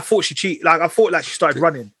ever. Like I thought she cheated. Like I thought like she started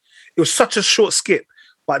running. It was such a short skip,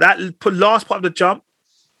 but that last part of the jump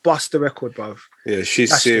bust the record, bro. Yeah,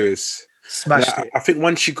 she's serious. Smashed it. I think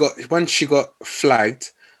once she got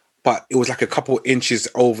flagged, but it was like a couple inches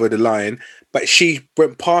over the line, but she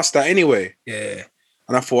went past that anyway. Yeah.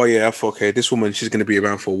 And I thought, okay, this woman, she's going to be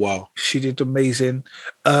around for a while. She did amazing.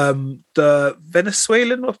 The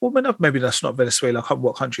Venezuelan woman, maybe that's not Venezuela, I can't remember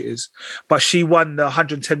what country it is, but she won the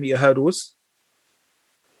 110-meter hurdles.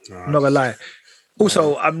 Nice. I'm not gonna lie.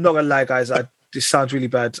 Also, I'm not gonna lie, guys. This sounds really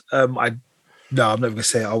bad. I'm not gonna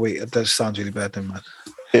say it. Oh wait, that sounds really bad, then, man.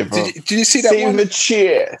 Yeah, Did you see that Save one? the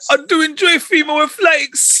cheers. I do enjoy female with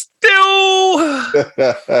flakes still. You watched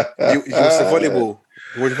the volleyball.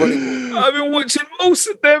 You watched volleyball. I've been watching most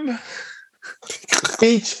of them.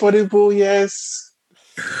 Beach volleyball, yes.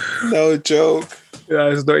 No joke. Yeah,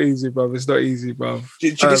 it's not easy, bro. It's not easy, bro.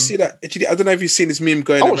 Did you see that? I don't know if you've seen this meme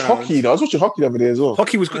going I around. watched hockey, though. I was watching hockey the other day as well.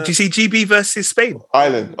 Hockey was good. Do you see GB versus Spain?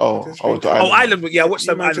 Ireland. Oh, Ireland. Yeah, I watched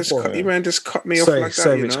You them. man just cut me off Sorry, like that,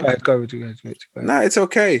 sorry, you Rich. know? Go. No, it's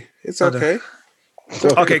okay. It's okay.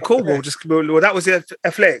 Okay, cool. Well, that was the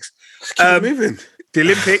athletics. Just keep it moving. The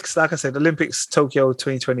Olympics, like I said, Tokyo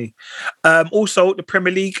 2020. Also, the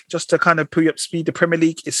Premier League, just to kind of put you up to speed, the Premier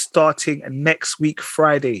League is starting next week,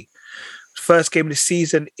 Friday. First game of the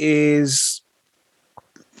season is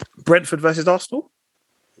Brentford versus Arsenal.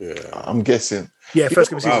 Yeah. I'm guessing. Yeah, first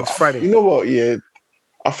game of the season is Friday. You know what? Yeah.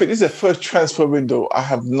 I think this is the first transfer window I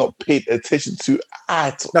have not paid attention to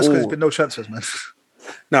at all. That's because there's been no transfers, man.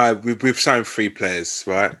 No, we've signed 3 players,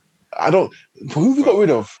 right? I don't. Who have we got rid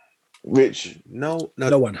of? Rich. No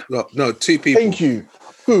one. No, 2 people. Thank you.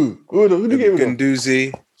 Who did you get rid of?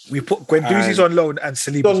 Guendouzi. We put Guendouzi's on loan and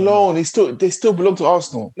Saliba's He's on loan. They still belong to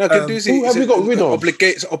Arsenal. No, Guendouzi. Who have we got rid of?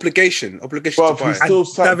 Obligation Bruv, to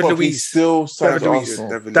buy. David Luiz. He's still signed to David Luiz.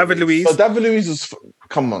 Arsenal. David Luiz. So David Luiz was.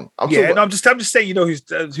 Come on. I'm just saying, you know who's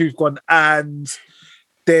gone, and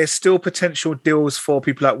there's still potential deals for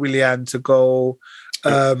people like Willian to go.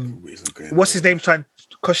 What's his name?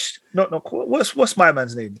 What's my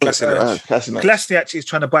man's name? Kolasinac is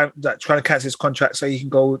trying to cancel his contract so he can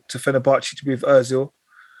go to Fenerbahce to be with Özil.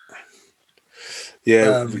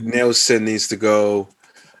 Yeah, Nelson needs to go.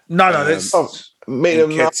 No,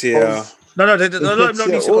 Nketiah. No, they don't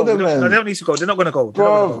need to go. No, they don't need to go. They're not going to go.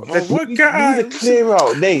 Bro, we need to clear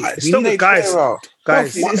out, Nate. Guys,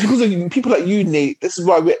 it's because of people like you, Nate. This is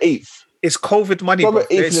why we're 8th. It's COVID money. Bro.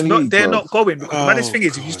 They're not going. Because the maddest thing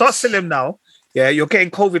is, if you start selling them now, you're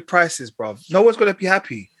getting COVID prices, bro. No one's going to be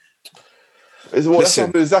happy. That's what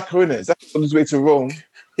happened with Zaka, innit? Zaka's on his way to Rome.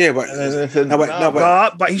 Yeah, but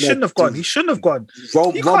he shouldn't have gone. He shouldn't have gone.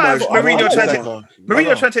 Mourinho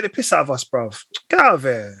trying to take the piss out of us, bro. Get out of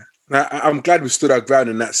here. I'm glad we stood our ground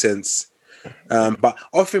in that sense. But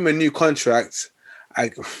offering him a new contract, I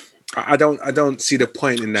don't see the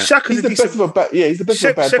point in that. He's the best of a bad. Yeah, he's the best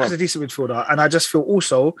of a bad. Xhaka's a decent midfielder, and I just feel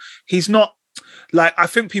also he's not like. I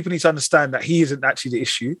think people need to understand that he isn't actually the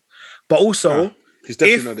issue, but also. He's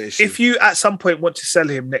definitely not the issue. If you at some point want to sell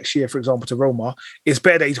him next year, for example, to Roma, it's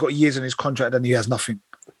better that he's got years in his contract than he has nothing.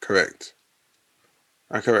 Correct.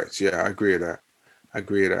 Correct. Yeah, I agree with that.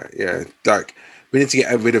 Yeah, like we need to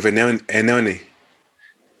get rid of Enoni.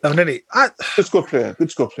 Good squad player.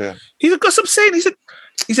 He's got some saying.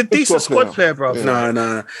 He's a decent squad player, bro. Yeah.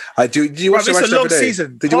 No. Do you watch the match the other day?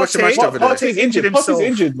 Season. Did you watch the match the other day? Partey's injured himself. Partey's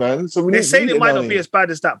injured, man. So they're saying it might not be as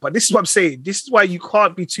bad as that, but this is what I'm saying. This is why you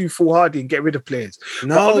can't be too foolhardy and get rid of players.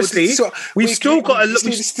 No, but obviously, we've still got to look.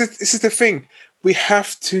 This is the thing. We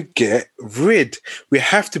have to get rid. We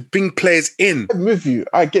have to bring players in. I'm with you.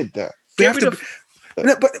 I get that. We have to.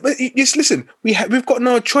 No, but just listen. We've got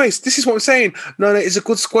no choice. This is what I'm saying. No, he's a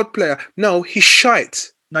good squad player. No, he's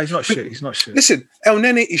shite. No, he's not shit. He's not shit. Listen, El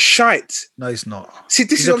Nene is shite. No, he's not. See,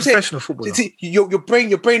 this is what I'm saying. Professional footballer. See, your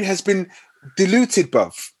brain has been diluted,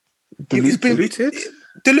 bruv. It's been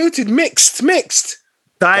diluted, mixed,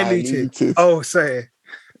 diluted. Oh, say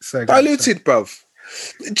diluted, bruv.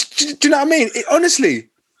 Do you know what I mean? Honestly,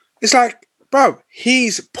 it's like, bruv,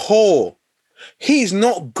 he's poor. He's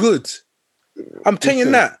not good. I'm telling you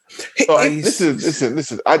that.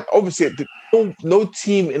 Listen. Obviously, no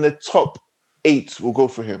team in the top 8 will go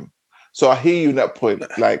for him. So I hear you in that point.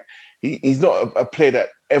 Like he's not a player that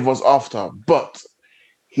everyone's after, but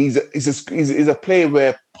he's a player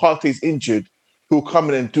where Partey's injured, who'll come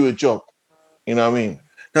in and do a job. You know what I mean?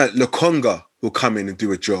 No, Lokonga will come in and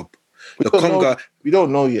do a job. We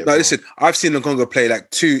don't know yet. No, listen, I've seen Lokonga play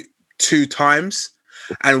like two times,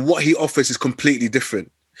 and what he offers is completely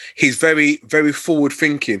different. He's very, very forward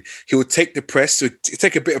thinking. He will take the press, so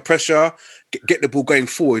take a bit of pressure, get the ball going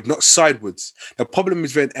forward, not sideways. The problem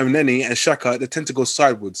is when Elneny and Xhaka, they tend to go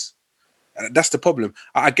sideways. That's the problem.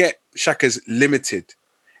 I get Xhaka's limited,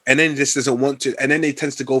 and then he just doesn't want to, and then he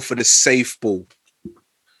tends to go for the safe ball.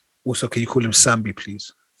 Also, can you call him Sambi,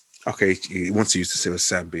 please? Okay, he wants to use the same as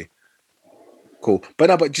Sambi. Cool.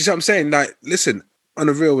 But do you see what I'm saying? Like, listen, on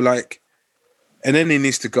the real, like, and then he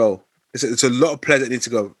needs to go. It's a lot of players that need to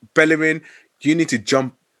go. Bellerin, you need to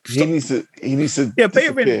jump. He needs to. Yeah,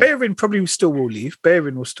 disappear. Bellerin probably still will leave.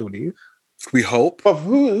 Bellerin will still leave. We hope. But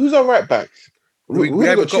who's our right back? We We only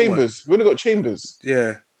haven't got got Chambers. We only got Chambers.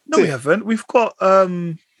 Yeah. No, we haven't. We've got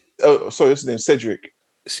Oh, sorry, what's his name? Cedric.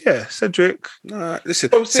 Cedric. No, listen.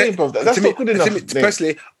 I'm saying, bro, that's to not good enough. Me,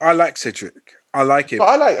 personally, I like Cedric. I like him. But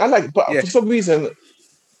I like, but Yeah. for some reason,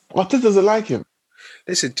 Arteta doesn't like him.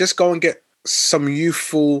 Listen, just go and get some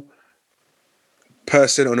youthful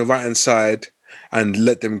person on the right hand side and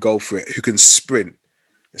let them go for it. Who can sprint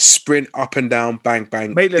up and down, bang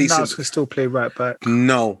bang. Maitland Niles can still play right back.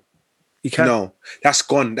 No, He can. no, that's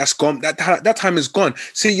gone. That's gone. That time is gone.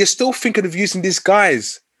 See, you're still thinking of using these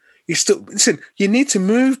guys. You still listen. You need to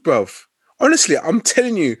move, bruv. Honestly, I'm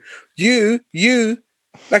telling you, you,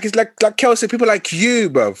 like it's like Kel said, people like you,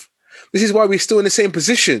 bruv. This is why we're still in the same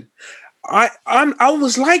position. I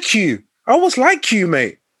was like you. I was like you,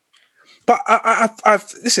 mate. But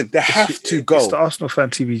I've listen. They have to go. It's the Arsenal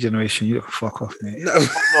fan TV generation. You look fuck off, mate.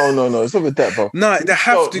 No, No. It's not with that, bro. no, they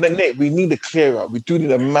have to. Nate, we need a clear up. We do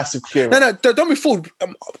need a massive clear up. No, don't be fooled.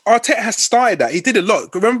 Arteta has started that. He did a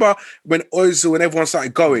lot. Remember when Ozil and everyone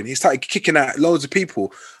started going, he started kicking out loads of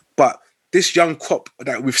people. But this young crop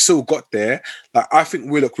that we've still got there, like I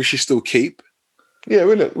think Willock we should still keep. Yeah,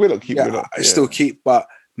 we'll keep. Yeah, Willock, yeah. still keep. But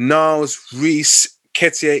Niles, Reece,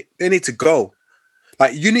 Ketier, they need to go.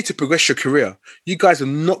 Like you need to progress your career. You guys are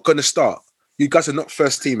not going to start. You guys are not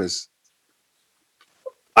first teamers.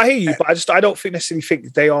 I hear you, but I don't necessarily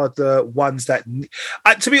think they are the ones that.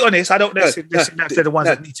 To be honest, I don't necessarily think they're the ones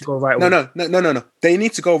that need to go right away. No. They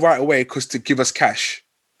need to go right away because to give us cash.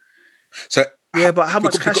 So yeah, but how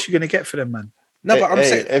much cash are you going to get for them, man? No, but I'm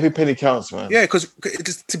saying every penny counts, man. Yeah, because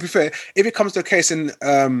to be fair, if it comes to a case and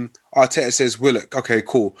Arteta says, "Willock, okay,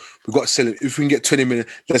 cool, we've got to sell him. If we can get 20 million,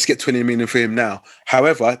 let's get 20 million for him now."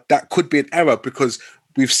 However, that could be an error because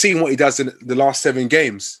we've seen what he does in the last 7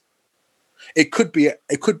 games. It could be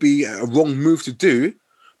a wrong move to do,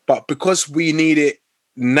 but because we need it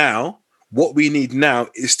now, what we need now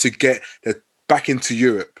is to get back into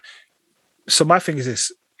Europe. So my thing is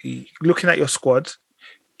this: looking at your squad.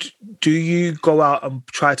 Do you go out and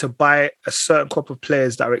try to buy a certain crop of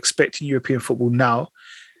players that are expecting European football now,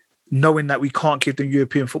 knowing that we can't give them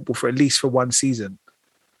European football for at least for 1 season?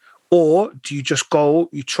 Or do you just go,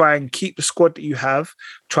 you try and keep the squad that you have,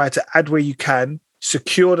 try to add where you can,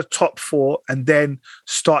 secure the top 4, and then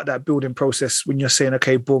start that building process when you're saying,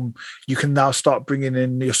 okay, boom, you can now start bringing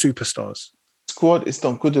in your superstars? Squad is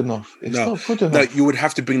not good enough. It's not good enough. No, you would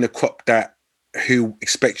have to bring the crop who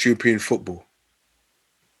expects European football.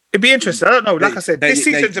 It'd be interesting. I don't know. Like I said, this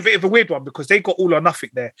season's a bit of a weird one because they got all or nothing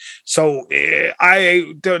there. So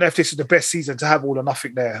I don't know if this is the best season to have all or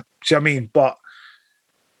nothing there. Do you know what I mean? But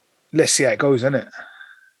let's see how it goes, innit?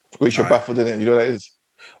 Which you're baffled in it. You know what that is?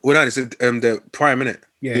 Well, no, it's the prime, innit?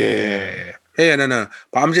 Yeah. No.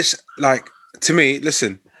 But I'm just like, to me,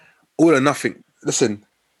 listen, all or nothing. Listen,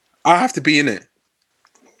 I have to be in it.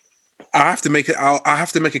 I have to make it. I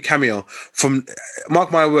have to make a cameo. From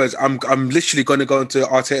mark my words, I'm literally going to go into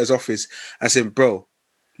Arteta's office and say, "Bro,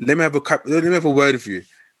 let me have a word with you.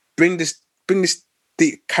 Bring the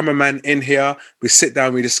cameraman in here. We sit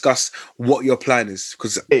down. We discuss what your plan is."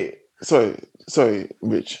 Because sorry,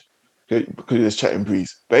 Rich, because you're just chatting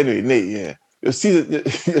breeze. But anyway, Nate, yeah, your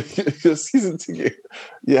season ticket,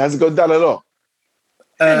 has it gone down a lot?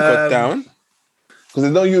 got down because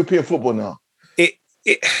there's no European football now.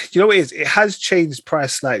 You know what it is? It has changed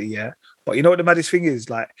price slightly, yeah. But you know what the maddest thing is?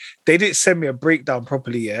 Like, they didn't send me a breakdown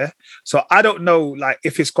properly, yeah. So I don't know, like,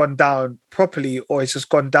 if it's gone down properly or it's just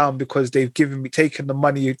gone down because they've taken the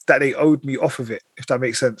money that they owed me off of it, if that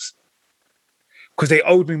makes sense. Because they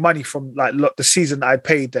owed me money from like the season that I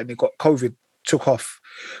paid, then it got COVID took off,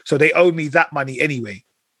 so they owed me that money anyway.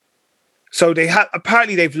 So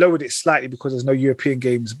apparently they've lowered it slightly because there's no European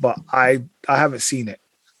games, but I haven't seen it.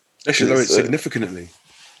 They should lower it significantly.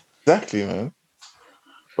 Exactly, man.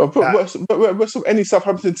 But we're so any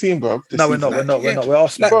Southampton team, bro. No, we're not. We're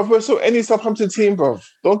Arsenal. Bro, we're so any Southampton team, bro.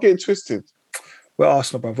 Don't get it twisted. We're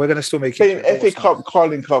Arsenal, bro. We're going to still make it. Playing FA Cup,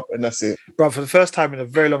 Carling Cup, and that's it. Bro, for the first time in a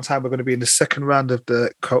very long time, we're going to be in the second round of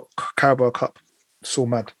the Carabao Cup. So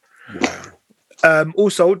mad. Wow.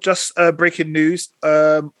 Also, just breaking news.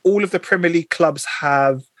 All of the Premier League clubs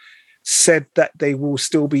have said that they will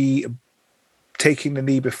still be taking the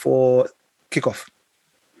knee before kickoff.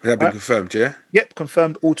 Has that been confirmed, yeah? Yep,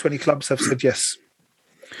 confirmed. All 20 clubs have said yes.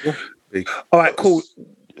 Oh, all right, cool.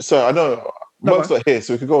 So I know Mark's not here,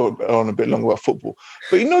 so we could go on a bit longer about football.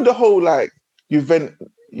 But you know the whole like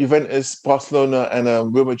Juventus, Barcelona,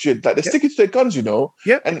 and Real Madrid. Like they're sticking to their guns, you know.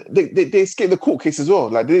 Yeah. And they escaped the court case as well.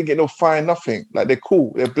 Like they didn't get no fine, nothing. Like they're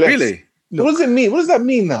cool. They're blessed. Really? What does it mean? What does that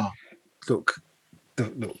mean now? Look,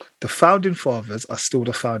 the founding fathers are still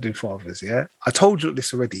the founding fathers. Yeah, I told you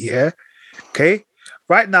this already. Yeah, okay.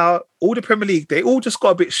 Right now, all the Premier League, they all just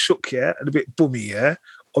got a bit shook, yeah, and a bit boomy, yeah,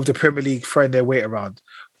 of the Premier League throwing their weight around.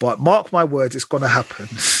 But mark my words, it's gonna happen.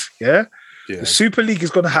 Yeah, the Super League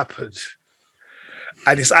is gonna happen,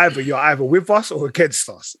 and it's you're either with us or against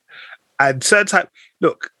us. And certain time,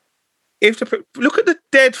 look at the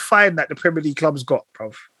dead fine that the Premier League clubs got,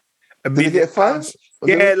 bruv. Did they get fines?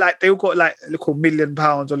 Yeah, like they all got like a little £1 million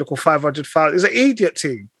or a little 500,000. It's an idiot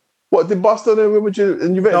thing. What did Barcelona, Real Madrid,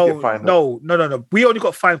 and Juventus get fined? No. We only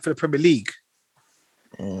got fined for the Premier League.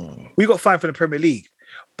 We got fined for the Premier League.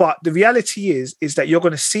 But the reality is that you're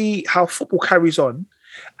going to see how football carries on,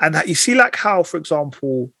 and that you see like how, for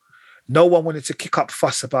example, no one wanted to kick up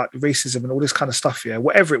fuss about racism and all this kind of stuff. Yeah,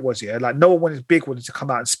 whatever it was. Yeah, like no one wanted to come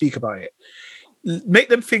out and speak about it. Make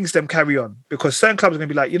them carry on, because certain clubs are going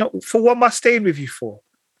to be like, for what am I staying with you for?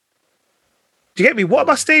 Do you get me? What am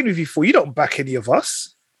I staying with you for? You don't back any of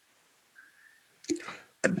us.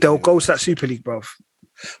 They'll go to that Super League, bruv.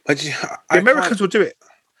 But the Americans will do it.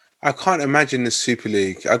 I can't imagine the Super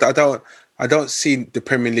League. I don't see the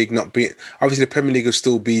Premier League not being. Obviously, the Premier League will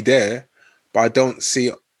still be there, but I don't see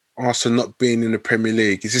Arsenal not being in the Premier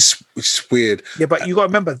League. It's weird. Yeah, but you got to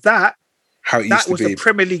remember that. How it used to be. That was the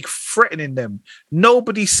Premier League threatening them.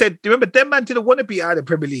 Nobody said. Remember, them man didn't want to be out of the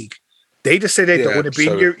Premier League. They just said they don't want to be.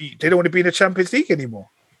 They don't want to be in the Champions League anymore.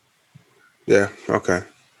 Yeah. Okay.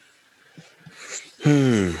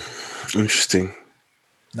 Interesting.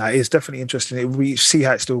 Nah, it's definitely interesting. We see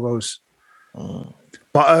how it still goes.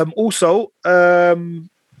 But also,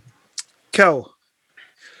 Kel.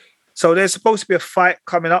 So there's supposed to be a fight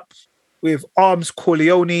coming up with Arms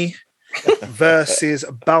Corleone versus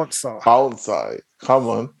Bouncer. Come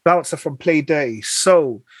on. Bouncer from Play Day.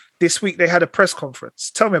 So this week they had a press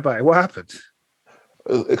conference. Tell me about it. What happened?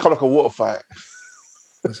 It kind of like a water fight.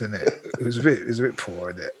 Wasn't it? It was a bit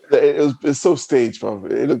poor, isn't it? It's so staged, bro.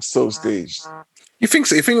 It looks so staged. You think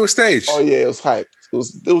so? You think it was staged? Oh yeah, it was hyped. It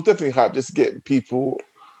was definitely hyped just to get people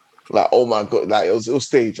like, oh my god, like it was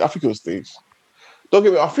staged. I think it was staged. Don't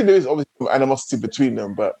get me. I think there is obviously animosity between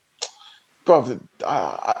them, but bro,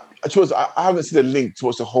 I haven't seen the link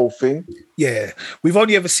towards the whole thing. Yeah, we've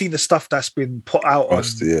only ever seen the stuff that's been put out on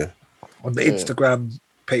the Instagram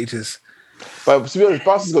pages. But to be honest,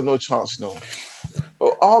 Bouncer's got no chance,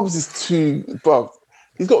 But Arms is too, bro.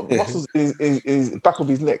 He's got muscles in his back of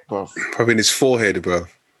his neck, bro. Probably in his forehead, bro.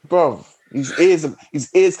 Bro, his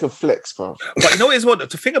ears can flex, bro. But you know what is what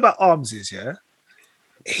the thing about Arms is, yeah?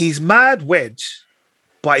 He's mad wedge,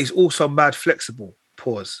 but he's also mad flexible.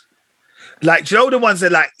 Pause. Like, do you know the ones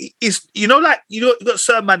that like you got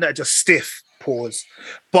certain man that are just stiff, pause.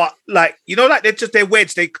 But like, like they're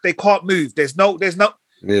wedged, they can't move. There's no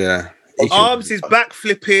Yeah. Arms is back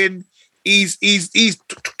flipping. He's doing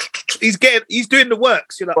the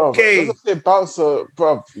works. You're like, bro, okay. Bouncer,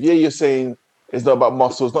 bro. Yeah, you're saying it's not about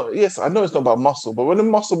muscle. Yes, I know it's not about muscle, but when a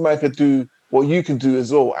muscle man can do what you can do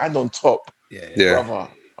as well, and on top,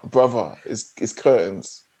 brother, it's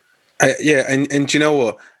curtains. And do you know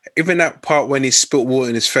what? Even that part when he spilt water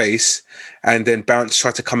in his face, and then Bounce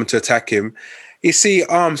tried to come in to attack him, you see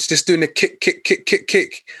Arms just doing a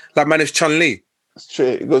kick, like man is Chun-Li.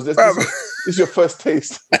 Straight. He goes, this is your first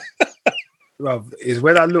taste. Bruv, is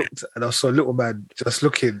when I looked and I saw Little Man just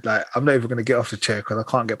looking like, I'm not even going to get off the chair because I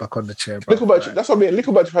can't get back on the chair. Nickelback, that's what I mean.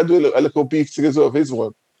 Nickelback tried to do a little beef thing as well of his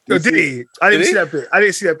one. Did he? I didn't see that bit.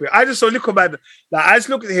 I just saw Little Man. Like, I just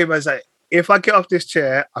looked at him and I was like, if I get off this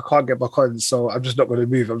chair, I can't get back on, so I'm just not going to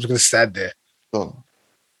move. I'm just going to stand there. Oh.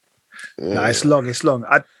 Yeah. Nah, it's long.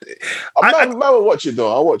 I will watch it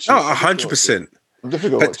though. I'll watch it. Oh, 100%. I'm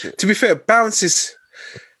definitely going to watch it. To be fair, Bounce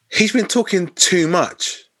he's been talking too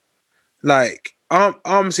much. Like,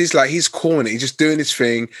 Arms is like, he's calling it. He's just doing his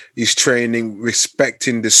thing. He's training,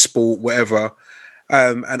 respecting the sport, whatever.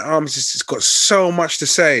 And Arms has just got so much to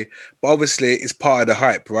say. But obviously, it's part of the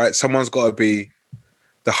hype, right? Someone's got to be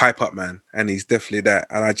the hype up man. And he's definitely that.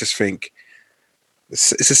 And I just think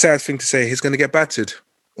it's a sad thing to say. He's going to get battered.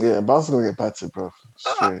 Yeah, Bounce is going to get battered, bro.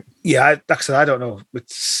 Like I said, I don't know.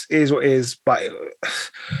 It is what it is. But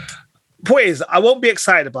point is, I won't be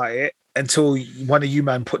excited about it until one of you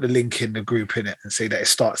man put the link in the group in it and say that it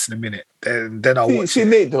starts in a minute. Then I'll watch it.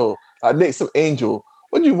 Nate though, Nate's some angel.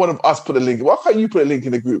 When do you one of us put a link? Why can't you put a link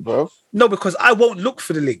in the group, bro? No, because I won't look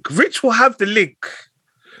for the link. Rich will have the link.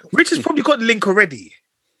 Rich has probably got the link already.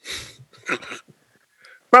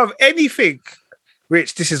 Bro, anything.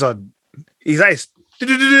 Rich, this is on. He's like,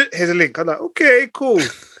 Here's a link. I'm like, okay, cool.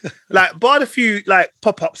 Like, bar a few like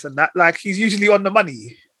pop-ups and that, like he's usually on the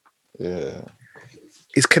money. Yeah.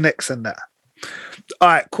 His connects and that. All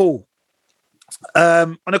right, cool.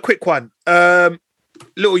 On a quick one, little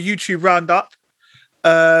YouTube roundup.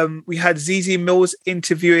 We had ZZ Mills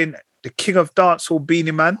interviewing the king of dancehall,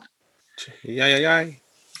 Beanie Man. Yeah.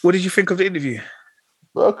 What did you think of the interview?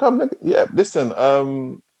 Well,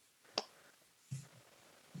 listen,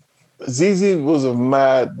 Zizi was a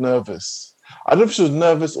mad nervous. I don't know if she was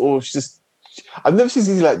nervous or she just... I've never seen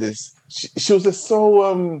Zizi like this. She was just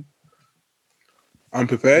so...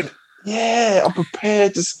 Unprepared? Yeah,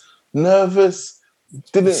 unprepared, just nervous,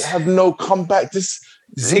 didn't have no comeback.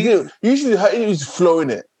 Usually her interviews flow in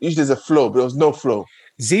it. Usually there's a flow, but there was no flow.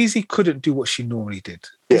 ZZ couldn't do what she normally did.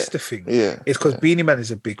 It's the thing. Yeah. It's because Beanie Man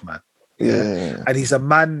is a big man. Yeah. And he's a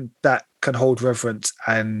man that can hold reverence,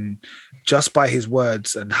 and just by his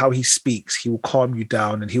words and how he speaks, he will calm you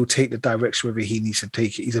down and he'll take the direction wherever he needs to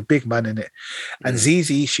take it. He's a big man in it. And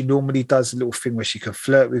ZZ, she normally does a little thing where she can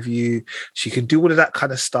flirt with you. She can do all of that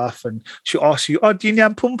kind of stuff. And she'll ask you, oh, do you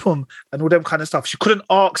nyam pum pum? And all them kind of stuff. She couldn't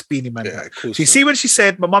ask Beanie Man that. So you see when she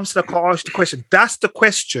said, my mum said, I can't ask the question. That's the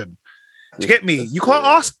question. Do you get me? You can't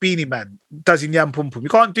ask Beanie Man, does he nyam pum pum? You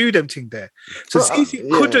can't do them thing there. So ZZ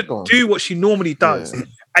couldn't do what she normally does. Yeah.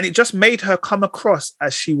 And it just made her come across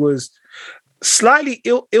as she was slightly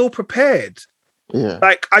ill prepared. Yeah.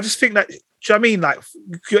 Like, I just think that, do you know what I mean? Like,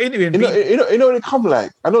 you're interviewing you know what it come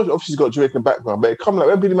like? I know obviously she's got a Jamaican background, but it come like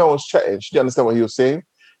when Beanie Man was chatting, she didn't understand what he was saying.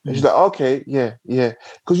 And she's like, okay, yeah.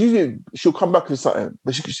 Because usually she'll come back with something.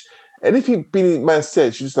 But anything Beanie Man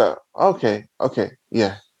said, she's just like, okay,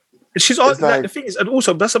 yeah. She's like, the thing is, and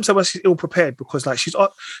also that's sometimes why she's ill prepared, because like she's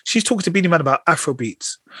talking to Beanie Man about Afro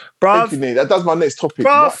beats, bruv. Thank you, Nate. That's my next topic,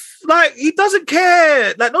 bruv. Like, he doesn't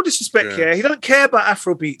care. Like, no disrespect, he doesn't care about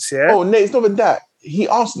Afro beats, Oh, Nate, it's not even that. He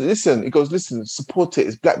asked, listen, support it.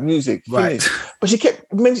 It's black music, right? But she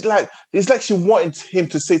kept mentioning, like, it's like she wanted him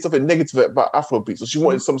to say something negative about Afro beats, or she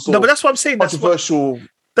wanted some sort. No, but that's what I'm saying. Controversial.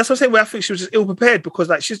 That's what I'm saying. Where I think she was just ill prepared, because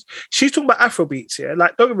like she's talking about Afro beats,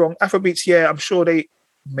 Like, don't get me wrong, Afro beats, I'm sure they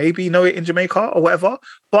maybe know it in Jamaica or whatever,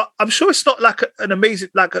 but I'm sure it's not like an amazing,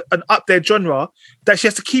 like an up there genre that she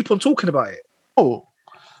has to keep on talking about it. Oh,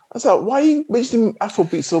 I was like, why are you mentioning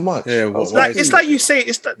Afrobeat so much? Yeah, it's like you say.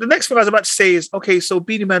 The next thing I was about to say is, okay, so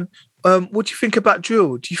Beanie Man, what do you think about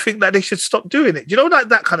drill? Do you think that they should stop doing it? You know, like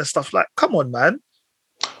that kind of stuff. Like, come on, man.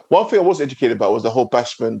 One thing I was educated about was the whole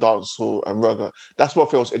bashment, dancehall, and rugger. That's one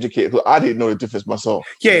thing I was educated because I didn't know the difference myself.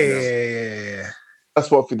 Yeah.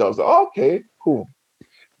 That's one thing that I was like, oh, okay, cool.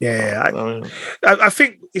 Yeah, I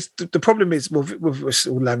think it's the problem is with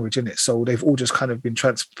all language in it, so they've all just kind of been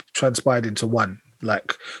transpired into one.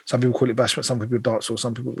 Like, some people call it bashment, some people dance, or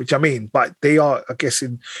some people, which I mean, but they are, I guess,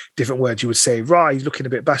 in different words. You would say, right, he's looking a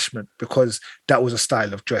bit bashment because that was a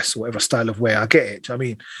style of dress or whatever style of wear. I get it. Do you know what I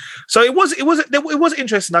mean? So it was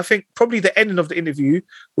interesting. I think probably the ending of the interview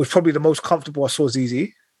was probably the most comfortable I saw ZZ.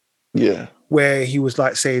 Yeah. Where he was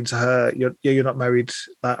like saying to her, you're not married.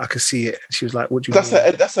 Like, I can see it. And she was like, what do you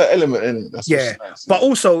mean? That's her element, isn't it? But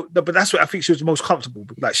also, but that's what I think she was the most comfortable.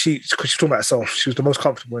 Like, because she's talking about herself, she was the most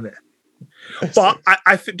comfortable in it. But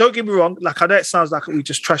I don't get me wrong. Like, I know it sounds like we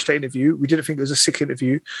just trashed the interview. We didn't think it was a sick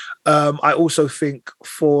interview. I also think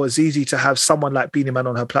for ZZ to have someone like Beanie Man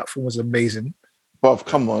on her platform was amazing. But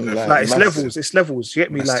come on, like it's levels. You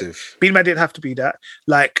get me? Massive. Like, Beanie Man didn't have to be that.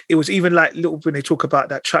 Like, it was even like little when they talk about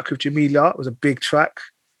that track with Jamelia. It was a big track.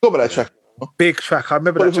 What about that track? Big track. I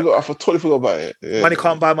remember that. I totally forgot about it. Yeah. Money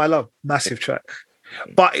Can't Buy My Love. Massive track.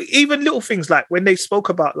 But even little things like when they spoke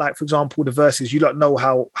about, like, for example, the verses, you don't know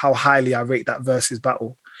how highly I rate that verses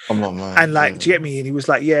battle. Come on, man. And like, do you get me? And he was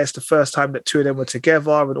like, yeah, it's the first time that two of them were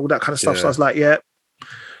together and all that kind of stuff. So I was like, yeah.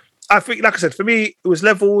 I think, like I said, for me, it was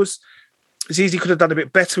levels. ZZ could have done a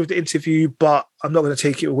bit better with the interview, but I'm not going to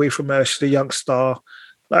take it away from her. She's a young star.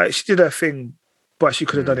 Like, she did her thing, but she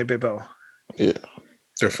could have done it a bit better. Yeah,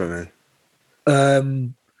 definitely.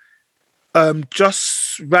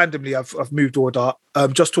 Just randomly, I've moved order.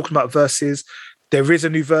 Just talking about verses. There is a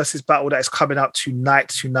new verses battle that is coming out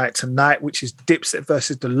tonight, which is Dipset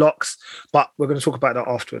versus The Lox. But we're going to talk about that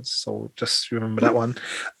afterwards. So just remember that one.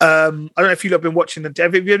 I don't know if you've been watching.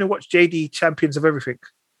 Have you ever watched JD Champions of Everything?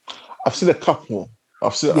 I've seen a couple.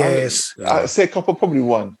 Yes. I say a couple, probably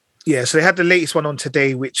one. Yeah, so they had the latest one on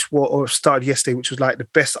today, or started yesterday, which was like the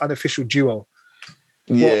best unofficial duo.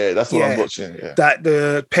 Yeah, that's what I'm watching. Yeah. That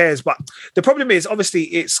the pairs, but the problem is obviously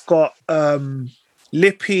it's got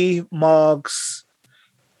Lippy, Margs,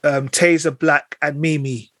 Taser Black, and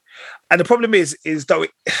Mimi. And the problem is though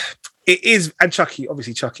it is, and Chucky,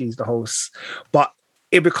 obviously Chucky is the host, but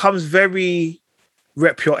it becomes very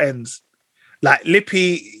rep your ends. Like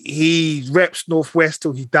Lippy, he reps Northwest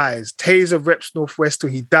till he dies. Taser reps Northwest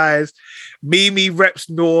till he dies. Mimi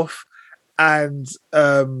reps North, and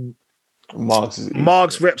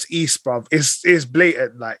Margs reps East, bruv. It's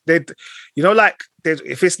blatant. Like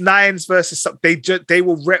if it's nines versus something, they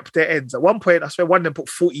will rep their ends. At one point, I swear one of them put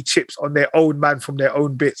 40 chips on their own man from their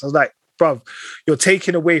own bits. I was like, bruv, you're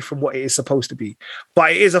taking away from what it is supposed to be.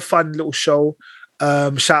 But it is a fun little show.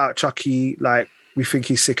 Shout out Chucky. Like, we think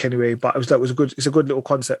he's sick anyway, but it's a good little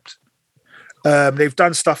concept. They've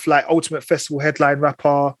done stuff like Ultimate Festival headline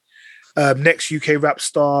rapper, next UK rap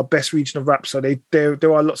star, best regional rap. So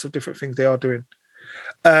there are lots of different things they are doing.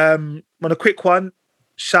 On a quick one,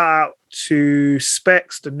 shout out to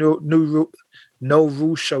Specs. The No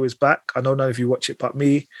Rule show is back. I know none of you watch it, but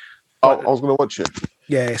me. I was going to watch it.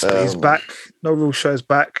 Yeah, it's back. No Rule show is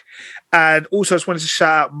back. And also, I just wanted to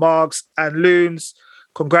shout out Margs and Loons.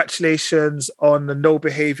 Congratulations on the No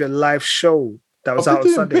Behavior live show that was out on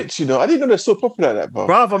Sunday. Bits, I didn't know they're so popular like that, bro.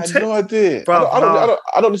 Bruv, I had no idea. Bruv,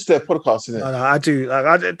 I don't listen to their podcast, innit? No, I do.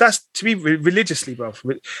 That's to me religiously, bro.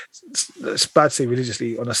 It's bad to say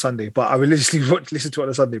religiously on a Sunday, but I religiously listen to it on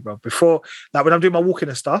a Sunday, bro. Before, like when I'm doing my walking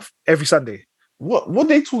and stuff, every Sunday. What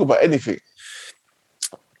they talk about? Anything?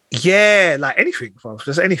 Yeah, like anything, bro.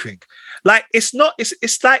 Just anything. Like it's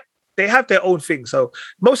like they have their own thing. So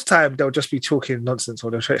most of the time they'll just be talking nonsense or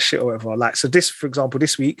they'll try shit or whatever. Like, so for example,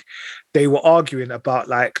 this week they were arguing about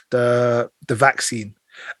like the vaccine.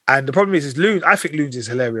 And the problem is Loons, I think Loons is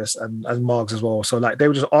hilarious and Margs as well. So like they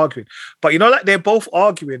were just arguing. But like they're both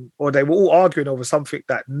arguing, or they were all arguing over something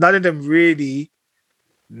that none of them really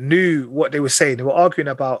knew what they were saying. They were arguing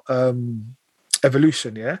about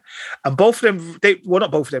evolution, yeah? And both of them,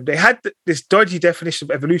 not both of them, they had this dodgy definition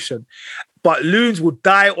of evolution, but Loons would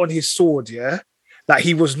die on his sword, yeah? Like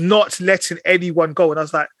he was not letting anyone go. And I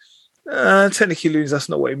was like, technically Loons, that's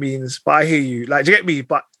not what it means, but I hear you. Like, do you get me?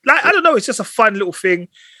 But like, I don't know, it's just a fun little thing.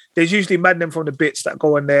 There's usually madmen from the bits that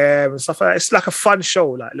go on there and stuff like that. It's like a fun show,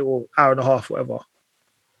 like a little hour and a half, whatever.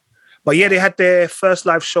 But yeah, they had their first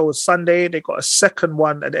live show on Sunday. They got a second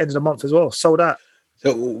one at the end of the month as well. Sold out.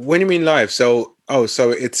 So when you mean live, so it's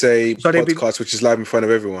a podcast which is live in front of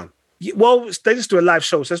everyone. Well, they just do a live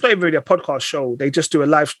show, so it's not even really a podcast show. They just do a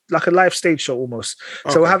live stage show almost.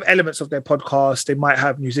 Okay. So we'll have elements of their podcast. They might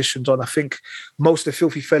have musicians on. I think most of the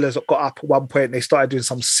Filthy Fellas got up at one point and they started doing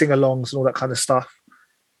some sing-alongs and all that kind of stuff.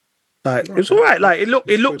 Like it was all right. Like it looked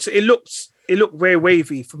very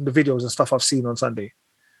wavy from the videos and stuff I've seen on Sunday.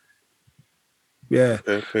 Yeah.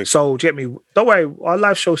 Okay. So do you get me? Don't worry, our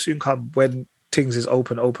live show soon come when things is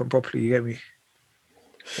open properly. You get me?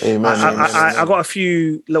 Amen, I got a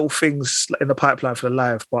few little things in the pipeline for the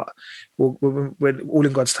live, but we're all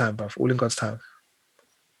in God's time, bruv. All in God's time.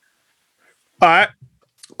 All right,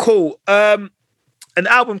 cool. An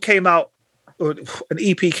album came out, or an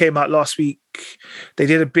EP came out last week. They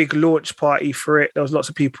did a big launch party for it. There was lots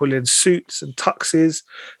of people in suits and tuxes.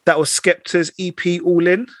 That was Skepta's EP, All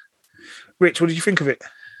In. Rich, what did you think of it?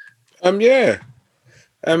 Yeah.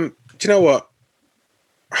 Do you know what?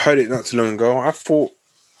 I heard it not too long ago. I thought.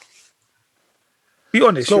 Be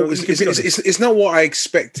honest. It's not what I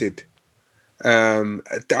expected. I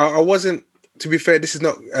wasn't. To be fair, this is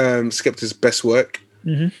not Skepta's best work.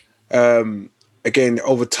 Mm-hmm. Again,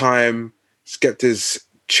 over time, Skepta's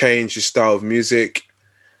changed his style of music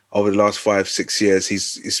over the last 5-6 years.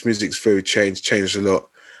 His music's very changed a lot.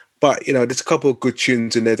 But there's a couple of good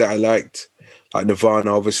tunes in there that I liked, like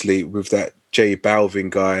Nirvana, obviously with that J Balvin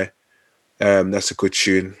guy. That's a good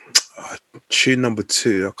tune. Tune number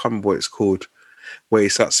 2, I can't remember what it's called, where he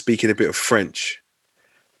starts speaking a bit of French.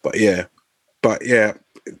 But yeah,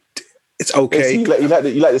 it's okay. You like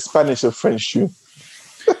the Spanish or French tune?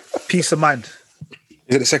 Peace of Mind.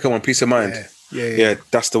 Is it the second one, Peace of Mind? Yeah,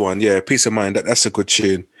 that's the one. Yeah, Peace of Mind. That's a good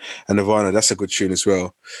tune. And Nirvana, that's a good tune as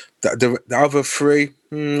well. The other 3,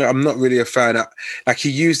 I'm not really a fan. Like he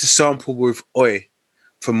used the sample with Oi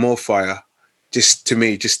for More Fire. Just to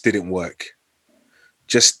me, just didn't work.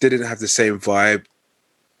 Just didn't have the same vibe.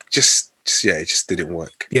 Just it just didn't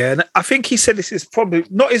work. Yeah, and I think he said this is probably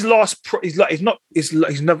not his last. He's not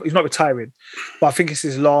retiring, but I think it's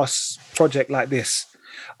his last project like this.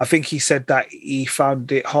 I think he said that he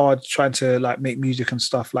found it hard trying to like make music and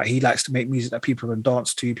stuff. Like he likes to make music that people can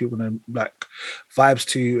dance to, people can like vibes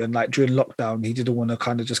to, and like during lockdown, he didn't want to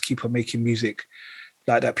kind of just keep on making music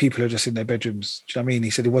like that. People are just in their bedrooms. Do you know what I mean? He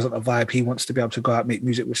said it wasn't a vibe. He wants to be able to go out and make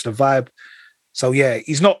music, which is the vibe. So yeah,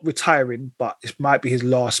 he's not retiring, but it might be his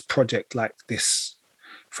last project like this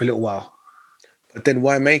for a little while. But then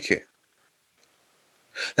why make it?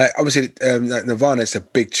 Like obviously, like Nirvana is a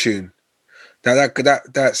big tune.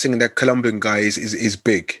 That singer, that Colombian guy is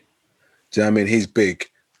big. Do you know what I mean? He's big.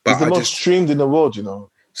 But He's the most streamed in the world, you know.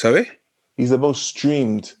 Sorry? He's the most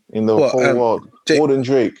streamed in the whole world. Jake, more than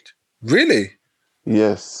Drake. Really?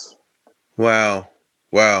 Yes. Wow,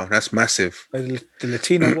 that's massive. The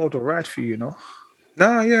Latino world will ride for you, you know.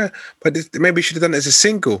 No, yeah, but maybe you should have done it as a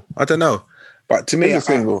single. I don't know, but to me, a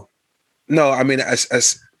single. No, I mean a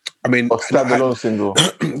standalone single.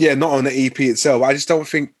 Yeah, not on the EP itself. I just don't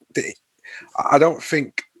think. I don't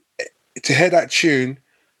think to hear that tune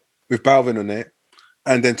with Balvin on it,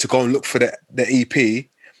 and then to go and look for the EP,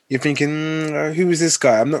 you're thinking, who is this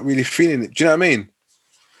guy? I'm not really feeling it. Do you know what I mean?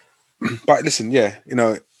 But listen, yeah, you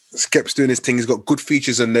know, Skep's doing his thing. He's got good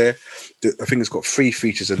features on there. I think it's got 3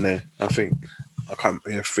 features on there. I think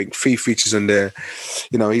 3 features on there.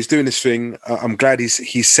 You know, he's doing his thing. I'm glad he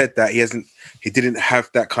said that he didn't have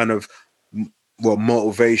that kind of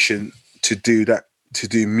motivation to do that, to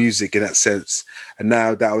do music in that sense. And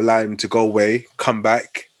now that will allow him to go away, come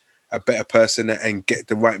back a better person, and get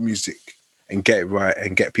the right music and get it right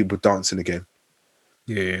and get people dancing again.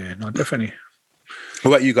 Yeah, no, definitely.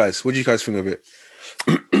 What about you guys? What do you guys think of it?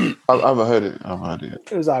 I haven't heard it.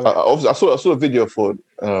 It was alright. I saw a video for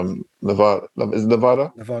Nevada. Is it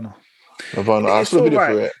Nevada? Nirvana. I saw a video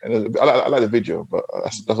for it, and I like the video, but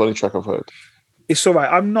that's the only track I've heard. It's all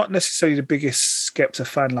right. I'm not necessarily the biggest Skepta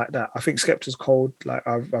fan like that. I think Skepta's cold. Like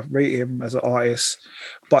I rate him as an artist,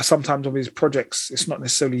 but sometimes of his projects, it's not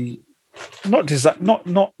necessarily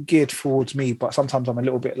not geared towards me. But sometimes I'm a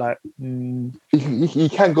little bit like. You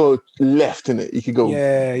can go left in it. You can go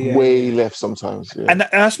way left sometimes. Yeah. And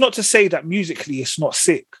that's not to say that musically it's not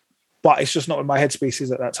sick, but it's just not in my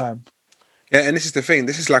headspaces at that time. Yeah, and this is the thing.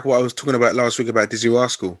 This is like what I was talking about last week about Dizzy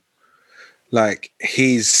Rascal. Like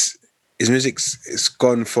his music's it's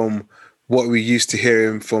gone from what we used to hear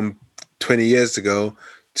him from 20 years ago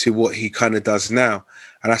to what he kind of does now,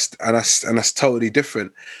 and that's totally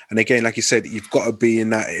different. And again, like you said, you've got to be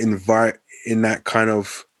in that in that kind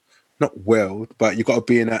of not world, but you've got to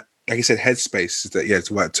be in that, like you said, headspace. It's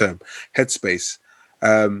the right term, headspace.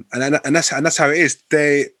 And that's how it is.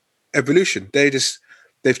 They evolution.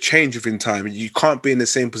 They've changed within time. You can't be in the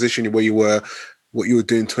same position where you were, what you were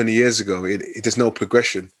doing 20 years ago. There's no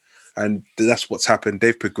progression. And that's what's happened.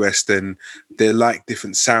 They've progressed and they like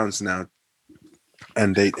different sounds now.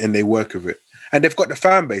 And they work with it. And they've got the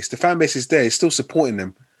fan base. The fan base is there. It's still supporting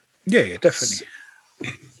them. Yeah, definitely.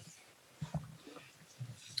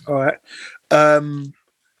 All right.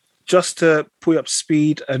 Just to pull you up to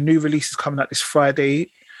speed, a new release is coming out this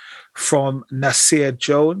Friday from Nasir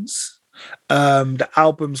Jones. The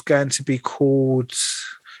album's going to be called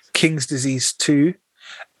King's Disease 2.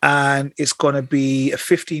 And it's going to be a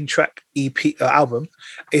 15-track EP album.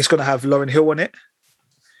 It's going to have Lauryn Hill on it,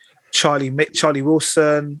 Charlie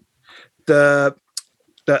Wilson, the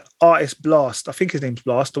artist Blast. I think his name's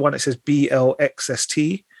Blast. The one that says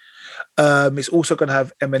BLXST. It's also going to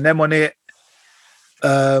have Eminem on it.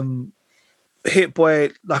 Hit Boy.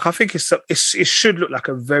 Like I think it should look like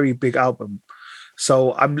a very big album.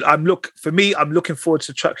 So I'm looking forward to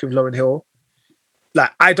the track with Lauryn Hill.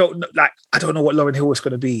 Like I don't know what Lauryn Hill is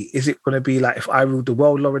going to be. Is it going to be like If I Ruled the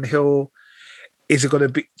World, Lauryn Hill? Is it going to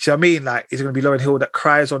be? Do you know what I mean? Like, is it going to be Lauryn Hill that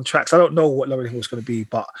cries on tracks? I don't know what Lauryn Hill is going to be,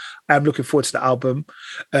 but I'm looking forward to the album.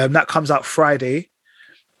 That comes out Friday.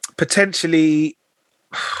 Potentially,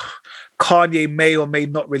 Kanye may or may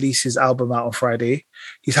not release his album out on Friday.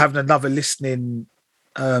 He's having another listening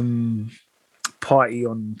party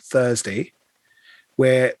on Thursday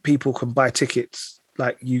where people can buy tickets.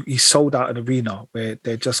 Like he sold out an arena where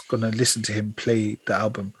they're just going to listen to him play the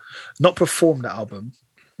album, not perform the album,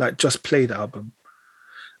 like just play the album.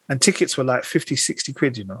 And tickets were like 50, 60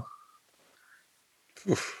 quid, you know.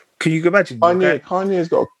 Oof. Can you imagine? Kanye's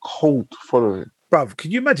got a cult following. Bruv, can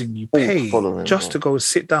you imagine you pay just to go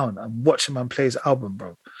sit down and watch a man play his album,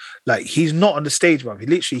 bro? Like, he's not on the stage, bruv.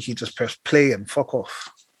 He just press play and fuck off.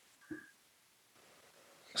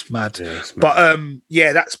 It's mad. Yeah, it's mad.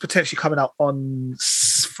 But that's potentially coming out on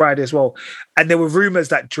Friday as well. And there were rumors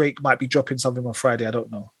that Drake might be dropping something on Friday. I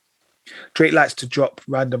don't know. Drake likes to drop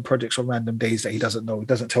random projects on random days that he doesn't know. He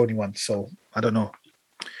doesn't tell anyone. So I don't know.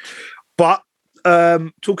 But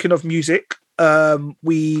talking of music,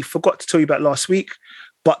 we forgot to tell you about last week,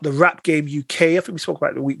 but the Rap Game UK, I think we spoke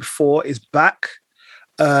about it the week before, is back.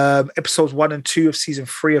 Episodes 1 and 2 of season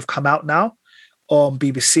 3 have come out now on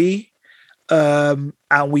BBC. And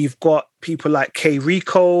we've got people like K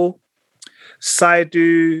Rico,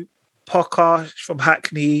 Saidu, Poker from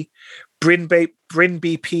Hackney, Bryn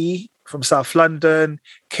BP from South London,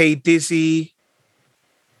 K Dizzy.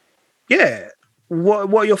 Yeah,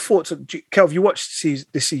 what are your thoughts? Kelv, you watched this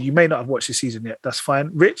season. You may not have watched the season yet. That's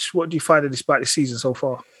fine. Rich, what do you find of about the season so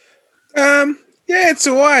far? Yeah, it's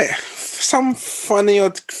alright. Some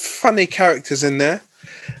funny characters in there,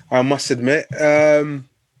 I must admit.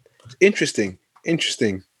 Interesting.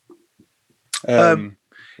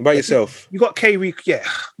 About yourself? You got K-Week, yeah.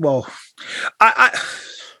 Well, I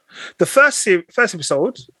the first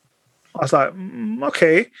episode, I was like,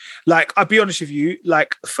 okay. Like, I'll be honest with you.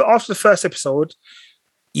 Like, after the first episode,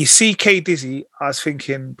 you see K Dizzy. I was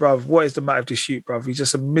thinking, bruv, what is the matter with this youth, bruv? He's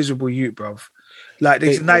just a miserable youth, bruv. Like,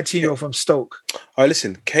 there's a 19-year-old from Stoke. Oh,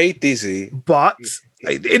 listen, K Dizzy. But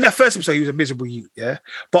in that first episode, he was a miserable youth, yeah.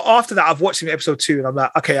 But after that, I've watched him in episode 2, and I'm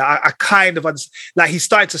like, okay, I kind of understand. Like, he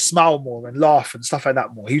started to smile more and laugh and stuff like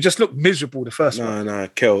that more. He just looked miserable the first one. No,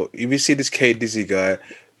 Kel, if you see this K Dizzy guy,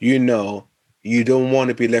 you know you don't want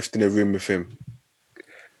to be left in a room with him.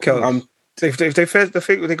 Kel, if they first, the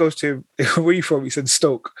thing when they goes to him, where are you from? He said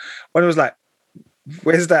Stoke. When it was like,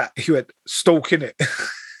 where's that? He went, Stoke, innit?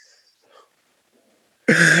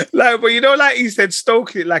 Like, but you know, like he said,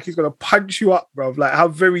 Stoke it like he's gonna punch you up, bro. Like, how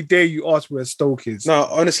very dare you ask where Stoke is? No,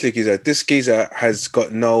 honestly, geezer, this geezer has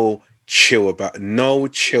got no chill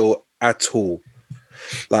at all.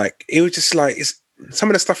 Like, it was just like some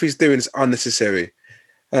of the stuff he's doing is unnecessary.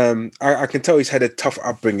 I can tell he's had a tough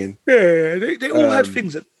upbringing. Yeah, they all had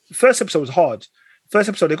things. First episode was hard. First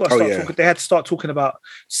episode, they got to start talking. They had to start talking about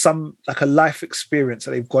some like a life experience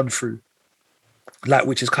that they've gone through. Like,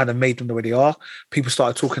 which has kind of made them the way they are. People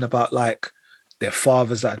started talking about like their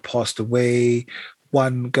fathers that had passed away.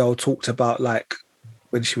 One girl talked about like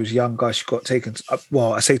when she was younger, she got taken to,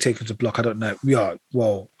 well, I say taken to block, I don't know. Yeah,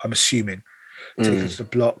 well, I'm assuming taken to the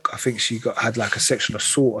block. I think she had like a sexual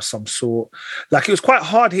assault or some sort. Like, it was quite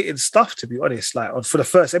hard hitting stuff, to be honest. Like, for the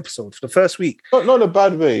first episode, for the first week. Not in a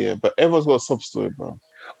bad way, yeah, but everyone's got a sub story, bro.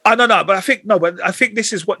 No, but I think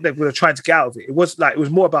this is what they were trying to get out of it. It was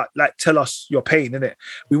more about like, tell us your pain, innit?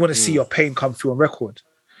 We want to see your pain come through on record.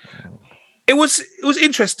 It was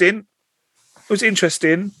interesting. It was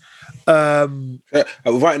interesting.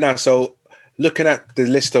 Right now, so looking at the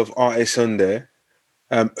list of artists on there,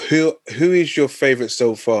 who is your favourite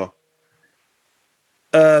so far?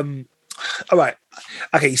 All right.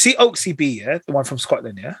 Okay, you see Oaksy B, yeah? The one from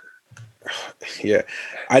Scotland, yeah? Yeah.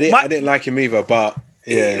 I didn't like him either, but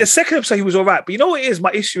yeah. The second episode he was all right. But you know what it is?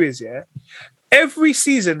 My issue is, yeah, every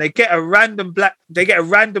season they get a random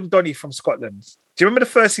Donny from Scotland. Do you remember the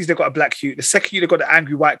first season they got a black youth? The second year they got the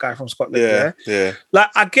angry white guy from Scotland, yeah? Like,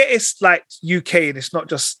 I get it's like UK and it's not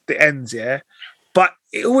just the ends, yeah? But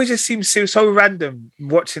it always just seems so random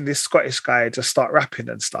watching this Scottish guy just start rapping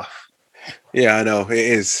and stuff. Yeah, I know, it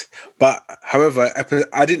is. But however,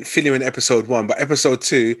 I didn't feel him in episode 1, but episode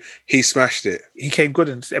 2, he smashed it. He came good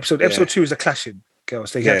in episode 2 is a clashing,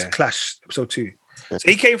 girls. They had to clash episode 2. So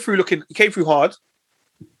he came through hard.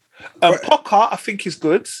 Pocket, I think, is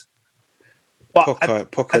good.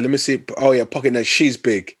 But Pocket, let me see. Oh yeah, Pocket, no, she's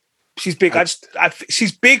big. She's big.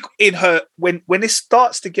 She's big in her when it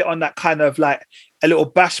starts to get on that kind of like a little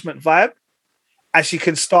bashment vibe, and she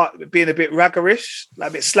can start being a bit raggerish,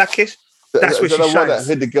 like a bit slackish. That's where she shines. Is that the one that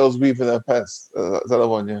hid the girls' weave in her pants? Is that the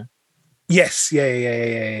one? Yeah. Yes.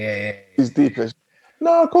 Yeah. She's deepish.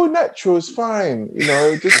 No, go natural. It's fine. You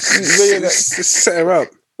know, just set her up.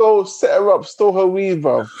 So set her up. Store her weave,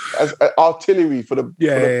 bro, as artillery for the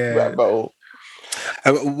rap battle.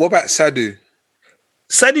 What about Sadu?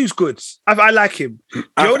 Sadu's good. I like him. The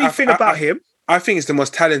only thing about him, I think he's the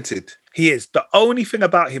most talented. He is. The only thing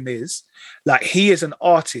about him is, like, he is an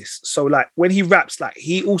artist. So, like, when he raps, like,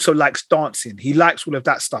 he also likes dancing. He likes all of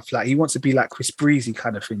that stuff. Like, he wants to be like Chris Breezy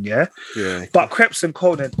kind of thing, yeah? Yeah. But Kreps and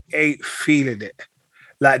Conan ain't feeling it.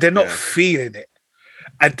 Like, they're not feeling it.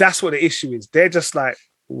 And that's what the issue is. They're just like,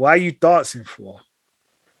 why are you dancing for?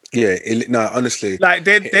 Yeah, no, honestly. Like,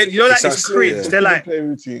 they're you know, like, it's cringe. They're like...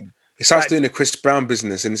 It starts doing the Chris Brown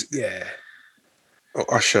business. And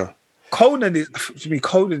Usher. Conan is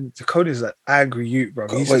an angry youth, bro.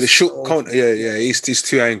 He's the short Conan, he's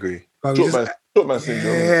too angry. Short man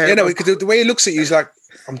syndrome. Yeah, no, because the way he looks at you, he's like,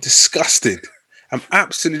 I'm disgusted. I'm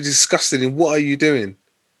absolutely disgusted. And what are you doing?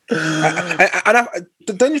 And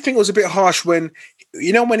don't you think it was a bit harsh when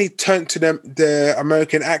he turned to the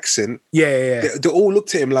American accent? Yeah. They all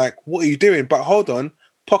looked at him like, what are you doing? But hold on.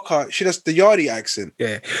 Pocket, she does the Yardie accent.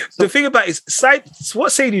 Yeah. So, the thing about it is,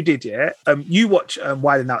 what Sadu did, yeah? You watch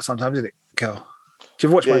Wild 'N Out sometimes, isn't it, Kel? Do you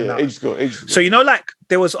ever watch Wild 'N Out? Ages ago. So, you know, like,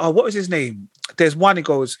 there was, what was his name? There's one who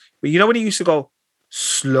goes, but you know when he used to go,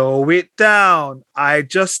 slow it down. I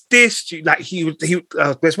just dissed you. Like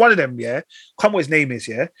there's one of them, yeah. Can't remember what his name is,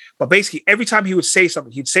 yeah. But basically, every time he would say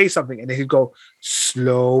something, and then he'd go,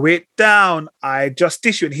 slow it down. I just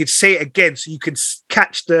diss you, and he'd say it again, so you can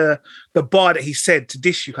catch the bar that he said to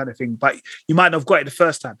diss you, kind of thing. But you might not have got it the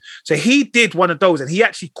first time. So he did one of those, and he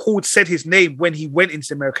actually said his name when he went into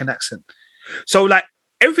the American accent. So like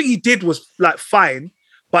everything he did was like fine.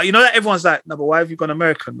 But you know that everyone's like, no, but why have you gone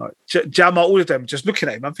American? Like Jama, all of them just looking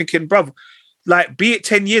at him. I'm thinking, bruv, like, be it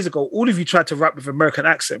 10 years ago, all of you tried to rap with American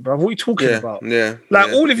accent, bruv. What are you talking about? Yeah.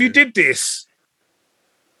 Like, all of you did this.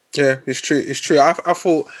 Yeah, it's true. It's true. I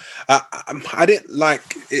thought I didn't like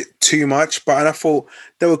it too much, but I thought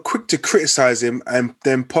they were quick to criticize him, and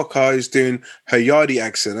then Poca is doing her Yardie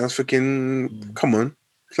accent. I was thinking, come on,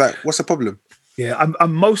 it's like, what's the problem? Yeah,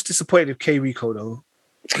 I'm most disappointed with K Rico though.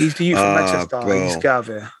 He's the youth from Manchester. Bro. He's get out of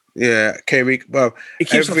there. Yeah, K-Rico. Well, He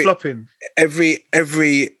keeps on flopping. Every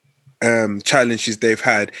challenges they've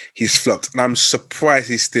had, he's flopped, and I'm surprised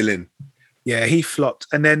he's still in. Yeah, he flopped.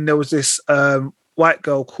 And then there was this white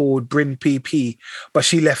girl called Bryn PP, but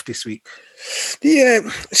she left this week. Yeah,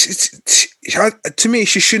 to me,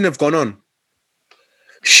 she shouldn't have gone on.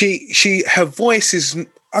 Her voice is.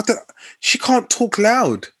 She can't talk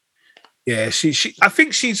loud. Yeah, I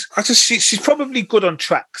think she's probably good on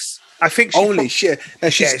tracks. I think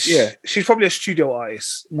she's probably a studio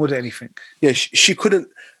artist more than anything. Yeah, she couldn't.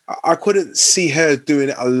 I couldn't see her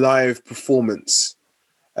doing a live performance.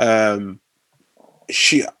 I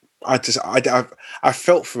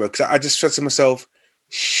felt for her because I just said to myself,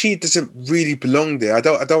 she doesn't really belong there. I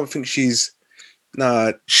don't think she's.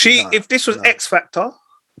 If this was X Factor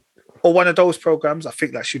or one of those programs, I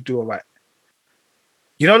think that she'd do all right.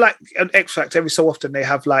 You know, like an X Factor, every so often they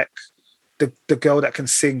have like the girl that can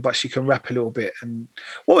sing, but she can rap a little bit. And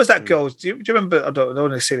what was that girl? Do you remember? I don't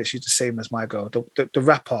want to say that she's the same as my girl, the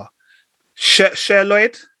rapper, Cher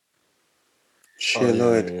Lloyd. Cher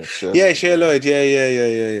Lloyd. Yeah, Cher Lloyd.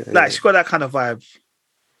 Yeah. Like, she's got that kind of vibe.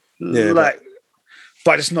 Yeah,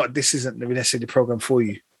 but it's not. This isn't necessarily the program for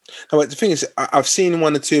you. No, but the thing is, I've seen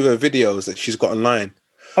one or two of her videos that she's got online.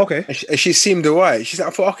 Okay. And she seemed alright. I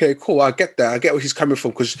thought, okay, cool. I get that. I get where she's coming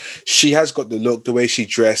from because she has got the look, the way she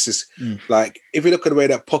dresses. Like, if you look at the way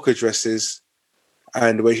that Poca dresses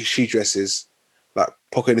and the way she dresses, like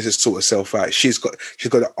Poca needs to sort herself out. She's got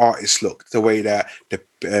an artist look. The way that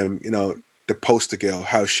the poster girl,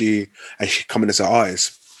 how she coming as an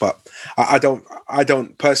artist. But I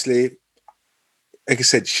don't personally. Like I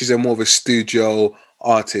said, she's more of a studio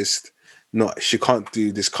artist. She can't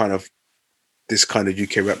do this kind of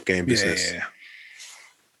UK rap game business. Yeah.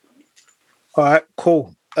 All right,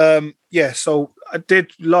 cool. So I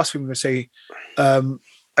did last thing we're gonna say.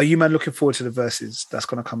 Are you man looking forward to the verses that's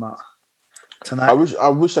gonna come out tonight? I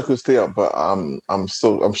wish I could stay up, but I'm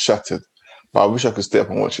shattered. But I wish I could stay up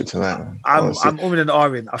and watch it tonight. I'm umming and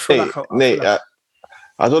ahhing. I feel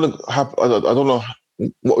I don't know.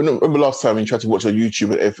 Remember last time you tried to watch on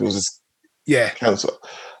YouTube and everything was just cancelled?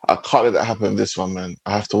 I can't let that happen this one, man.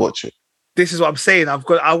 I have to watch it. This is what I'm saying. I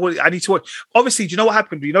need to watch. Obviously, do you know what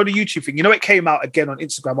happened? You know the YouTube thing? You know it came out again on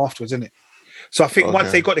Instagram afterwards, isn't it? So I think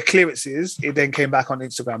once they got the clearances, it then came back on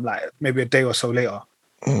Instagram like maybe a day or so later.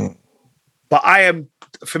 But I'm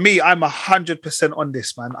 100% on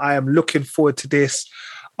this, man. I am looking forward to this.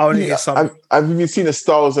 I want to hear some. Have you seen the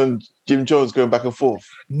Styles and Jim Jones going back and forth?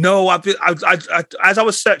 No, as I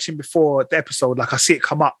was searching before the episode, like I see it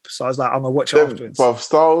come up, so I was like, I'm gonna watch it afterwards. But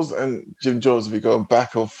Styles and Jim Jones will be going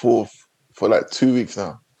back and forth for like 2 weeks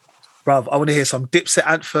now. Bruv, I want to hear some Dipset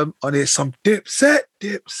anthem. I want to hear some Dipset.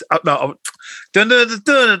 No,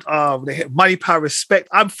 they hit Money, Power, Respect.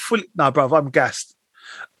 I'm fully bruv, I'm gassed.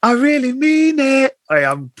 I really mean it. I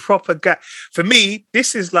am proper gassed. For me,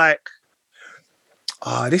 this is like,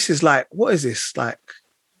 what is this? Like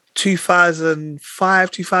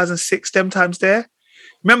 2005, 2006, them times there.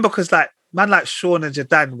 Remember, because like man like Sean and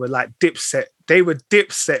Jadan were like Dipset. They were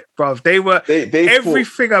Dipset, bruv. They were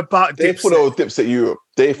everything about Dipset. They thought they were Dipset Europe.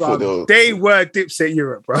 They were Dipset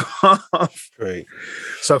Europe, bro. Great.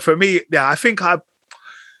 So for me, I think I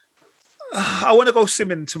want to go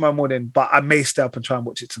swimming tomorrow morning, but I may stay up and try and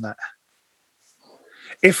watch it tonight.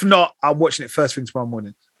 If not, I'm watching it first thing tomorrow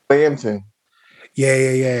morning. AM thing. Yeah.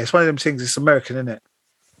 It's one of them things. It's American, isn't it?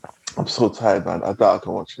 I'm so tired, man. I doubt I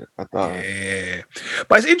can watch it. Yeah.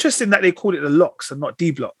 But it's interesting that they called it the Locks and not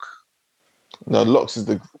D Block. No, Locks is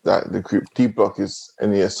the group. D Block is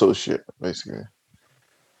any associate, basically.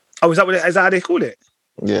 Oh, is that how they call it?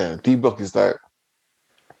 Yeah, D Block is like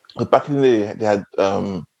back in the day they had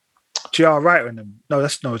GR Writer in them. No,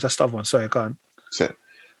 that's the other one. Sorry, go on.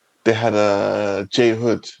 They had J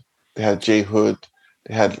Hood. They had J Hood.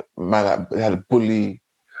 They had they had a bully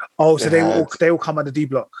Oh, so They they had- all come under D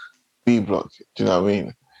Block. B block. Do you know what I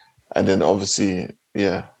mean? And then obviously,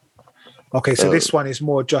 yeah, Okay, so this one is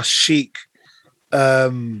more just Sheik.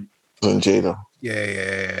 and Jada.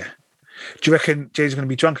 Yeah. Do you reckon Jay's going to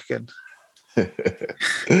be drunk again?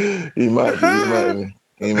 He might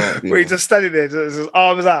be. Where he's just standing there, just his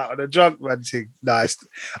arms out on a drunk man thing. Nice.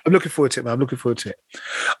 I'm looking forward to it, man. I'm looking forward to it.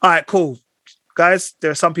 All right, cool. Guys,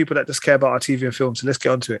 there are some people that just care about our TV and film, so let's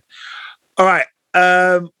get on to it. All right.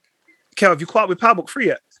 Kel, have you caught up with Power Book 3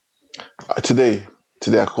 yet? Today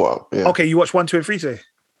I caught up. Yeah. Okay, you watched 1, 2, and 3 today?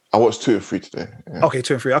 I watched 2 and 3 today. Yeah. Okay,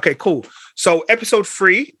 2 and 3. Okay, cool. So episode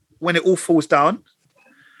 3, when it all falls down,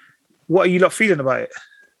 what are you lot feeling about it?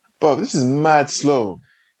 Bro, this is mad slow.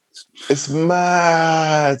 It's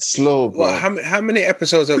mad slow, bro. Well, how many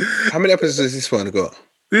episodes has this one got?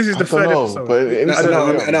 This is the third episode. But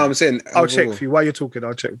I know. I'm saying I'll check for you. While you're talking,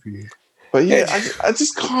 I'll check for you. But yeah, I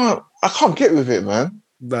just can't. I can't get with it, man.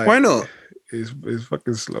 Like, why not? It's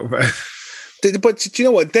fucking slow, man. But do you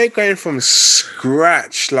know what? They're going from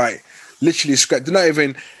scratch, like literally scratch. They're not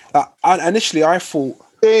even. Initially, I thought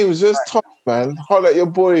It was just tough, man. Holler at your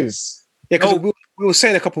boys. yeah, because we were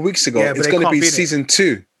saying a couple of weeks ago Yeah, but it's they going to can't be be in it. season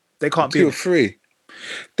 2, They can't be 2 in or it. 3.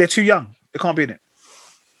 They're too young. They can't be in it.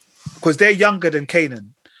 Because they're younger than Kanan.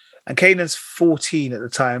 And Kanan's 14 at the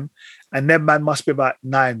time. And their man must be about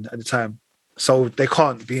 9 at the time. So they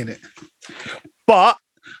can't be in it. But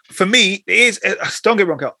for me, it is, don't get me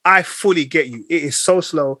wrong, Kel, I fully get you. It is so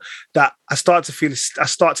slow that I start to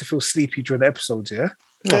feel sleepy during the episodes, yeah?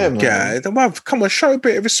 Yeah, man. Yeah, come on, show a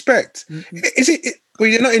bit of respect. Is it? Well,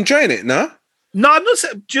 you're not enjoying it, no? No, I'm not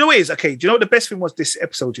saying. Do you know what it is? Okay, do you know what the best thing was this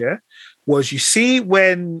episode, yeah? Was you see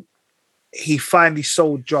when he finally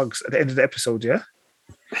sold drugs at the end of the episode, yeah?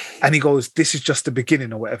 And he goes, this is just the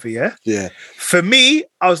beginning or whatever, yeah? Yeah, For me,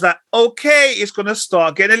 I was like, okay, it's going to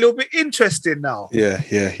start getting a little bit interesting now. yeah.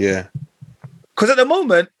 Because at the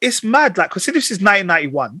moment, it's mad. Like, because this is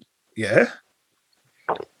 1991, yeah?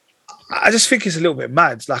 I just think it's a little bit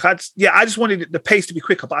mad. Like, I just wanted the pace to be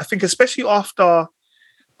quicker. But I think especially after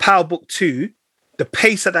Power Book 2, the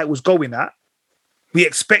pace that was going at, we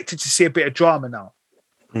expected to see a bit of drama now.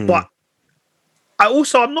 But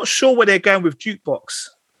I'm not sure where they're going with Jukebox.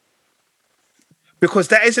 Because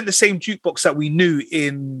that isn't the same Jukebox that we knew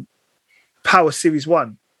in Power Series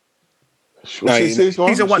 1.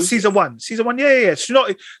 Season one. Yeah.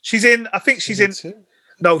 She's in, I think she's in,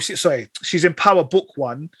 no, she's in Power Book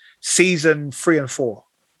 1, season 3 and 4.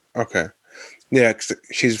 Okay. Yeah, 'cause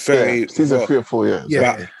she's very... season 3 and 4, yeah.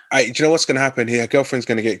 Yeah. Do you know what's going to happen here? Her girlfriend's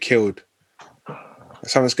going to get killed.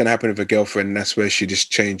 Something's going to happen with her girlfriend, and that's where she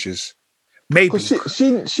just changes. Maybe.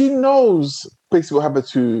 She knows basically what happened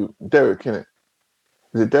to Derek, innit?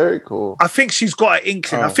 Is it Derek or? I think she's got an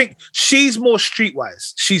inkling. Oh. I think she's more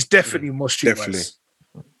streetwise. She's definitely more streetwise.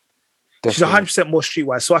 She's 100% more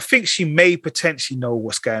streetwise. So I think she may potentially know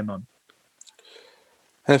what's going on.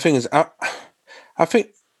 And the thing is, I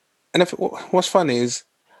think what's funny is,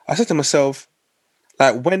 I said to myself,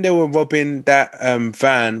 like when they were robbing that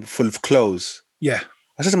van full of clothes, Yeah.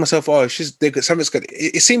 I said to myself, oh, something's good.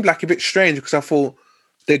 It seemed like a bit strange because I thought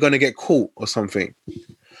they're going to get caught or something.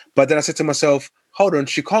 But then I said to myself, hold on,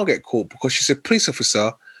 she can't get caught because she's a police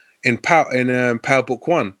officer in Power Book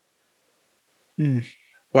 1.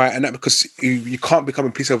 Right, and that because you can't become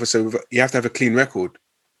a police officer, you have to have a clean record.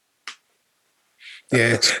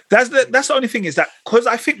 Yeah. That's the only thing is that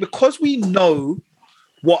because we know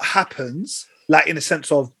what happens, like in the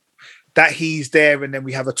sense of that he's there and then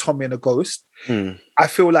we have a Tommy and a ghost. I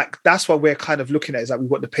feel like that's what we're kind of looking at, is that we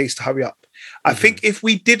want the pace to hurry up. I think if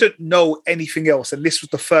we didn't know anything else and this was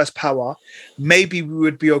the first Power, maybe we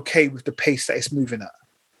would be okay with the pace that it's moving at.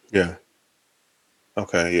 Yeah.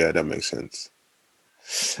 Okay, yeah, that makes sense.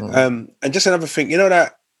 And just another thing, you know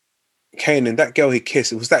that Kanan, that girl he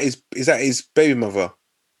kissed, is that his baby mother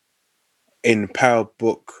in Power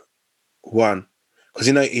Book 1? Because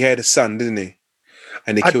he had a son, didn't he?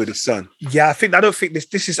 And they killed his son. Yeah, I don't think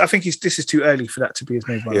this is too early for that to be his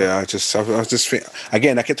main brother. Yeah, I was just think,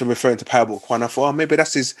 again, I kept on referring to Power Book 1. I thought, maybe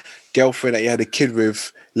that's his girlfriend that he had a kid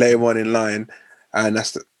with later on in line, and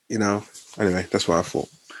that's anyway, that's what I thought.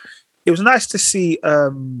 It was nice to see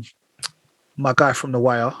my guy from The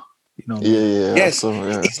Wire. Yeah. Yes,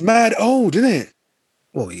 he's mad old, isn't it?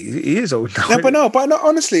 Well, he is old now. No, but no,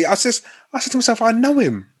 honestly, I said to myself, I know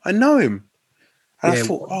him. And I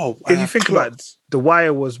thought, if you think about it, The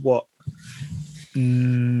Wire was what?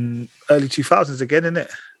 Early 2000s again, isn't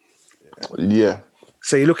it? Yeah.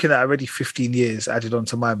 So you're looking at already 15 years added on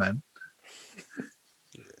to my man.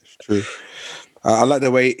 It's true. I like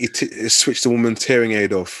the way it switched the woman's hearing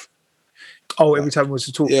aid off. Oh, every time we was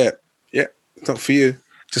to talk. Yeah, it's not for you.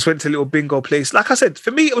 Just went to a little bingo place. Like I said,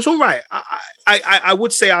 for me, it was all right. I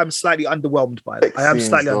would say I'm slightly underwhelmed by it. I am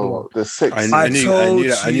slightly underwhelmed. The sex. I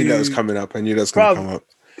knew that was coming up. I knew that was going to come up.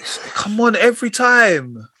 Come on, every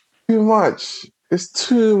time. Too much. It's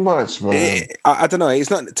too much, man. I don't know. It's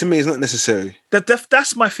not, to me, it's not necessary.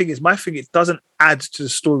 That's my thing. It doesn't add to the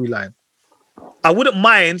storyline. I wouldn't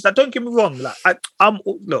mind. Like, don't get me wrong. Like,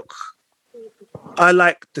 look, I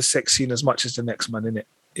like the sex scene as much as the next man, innit?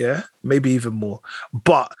 Yeah, maybe even more.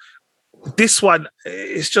 But this one,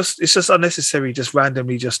 it's just unnecessary. Just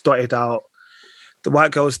randomly, just dotted out. The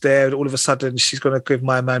white girl's there, and all of a sudden she's gonna give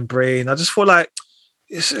my man brain. I just feel like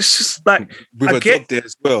it's just like with a dog there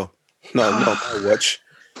as well. No, not my watch.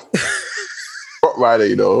 Rottweiler,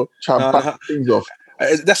 you know, trying to back things off.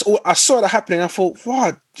 That's all. I saw that happening. I thought,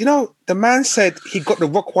 what? You know, the man said he got the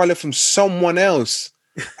Rottweiler from someone else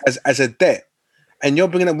as a debt. And you're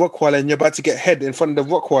bringing a Rottweiler and you're about to get head in front of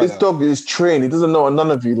the Rottweiler. This dog is trained. He doesn't know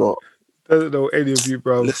none of you lot. Doesn't know any of you,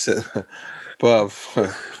 bro. Listen, bruv.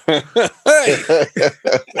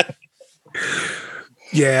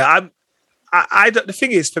 Yeah, the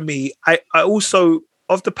thing is, for me, I also,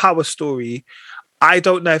 of the Power story, I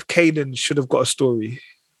don't know if Kanan should have got a story.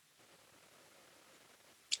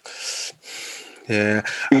 Yeah.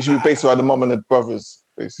 He should be based around the mum and the brothers,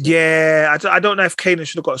 basically. Yeah, I don't know if Kanan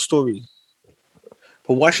should have got a story.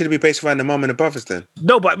 But why should it be based around the mum and the brothers then?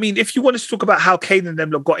 No, but I mean, if you wanted to talk about how Kanan and them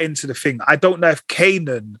got into the thing, I don't know if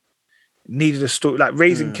Kanan needed a story, like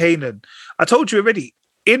raising Kanan. I told you already,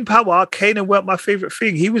 in Power, Kanan weren't my favourite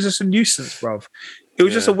thing. He was just a nuisance, bruv. It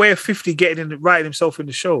was just a way of 50 getting in, writing himself in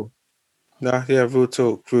the show. Nah, yeah, real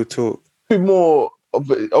talk. Be more,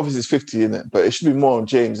 obviously it's 50, isn't it? But it should be more on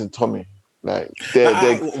James and Tommy. Like,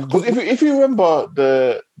 because if you remember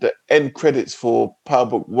the end credits for Power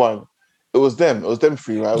Book 1, it was them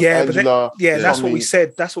three, right? Yeah, Angela, that's Tommy, what we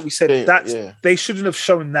said. They shouldn't have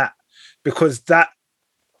shown that, because that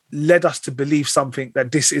led us to believe something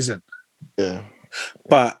that this isn't. Yeah.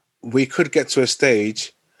 But we could get to a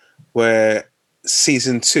stage where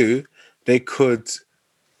season 2, they could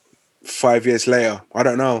 5 years later. I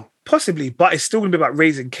don't know. Possibly, but it's still going to be about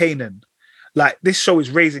raising Kanan. Like, this show is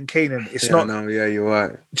raising Kanan. It's not. No, yeah, you're right.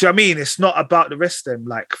 Do you know what I mean? It's not about the rest of them.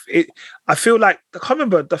 Like, I feel like, I can't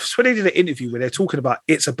remember, when they did an interview where they're talking about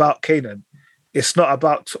it's about Kanan. It's not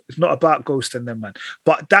about Ghost and them, man.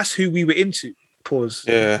 But that's who we were into. Pause.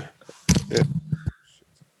 Yeah.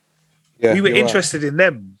 We were interested in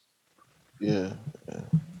them. Yeah.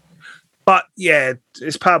 But yeah,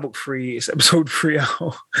 it's Power Book 3. It's episode 3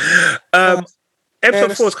 out.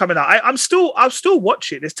 Episode 4 is coming out. I'll still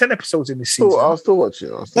watch it. There's 10 episodes in this season. I'll still watch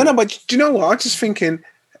it. No, but do you know what? I'm just thinking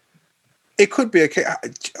it could be okay.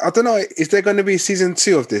 I don't know. Is there going to be season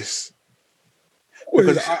 2 of this?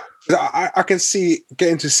 Because I can see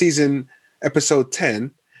getting to episode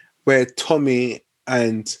 10 where Tommy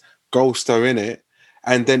and Ghost are in it,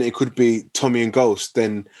 and then it could be Tommy and Ghost.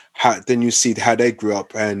 Then you see how they grew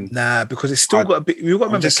up, and because it's still got a bit. You've got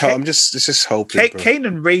to remember. I'm just hoping.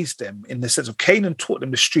 Kanan raised them in the sense of Kanan taught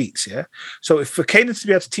them the streets. Yeah. So for Kanan to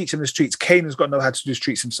be able to teach them the streets, Kanan's got to know how to do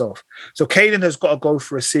streets himself. So Kanan has got to go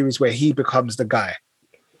for a series where he becomes the guy.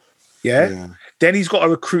 Yeah. Then he's got to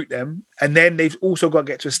recruit them, and then they've also got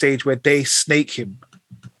to get to a stage where they snake him.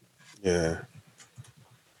 Yeah.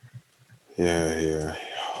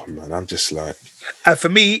 Oh man, I'm just like. And for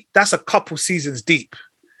me, that's a couple seasons deep.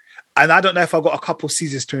 And I don't know if I've got a couple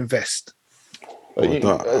seasons to invest. I don't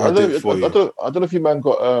know if you man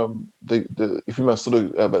got if you man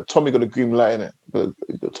but Tommy got a green light in it.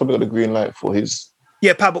 Tommy got a green light for his.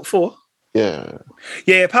 Yeah, Power Book 4. Yeah.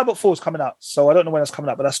 Power Book 4 is coming out. So I don't know when that's coming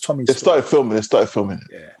out, but that's Tommy's. They started filming it.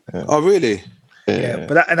 Yeah. Oh really? Yeah.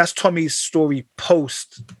 But that's Tommy's story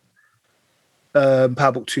post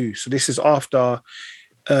Power Book 2. So this is after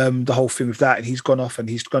the whole thing with that, and he's gone off and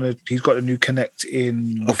he's got a new connect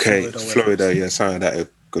in Florida. Yeah, something like that.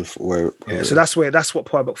 Good for where. So that's what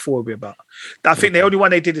Power Book 4 will be about. I think the only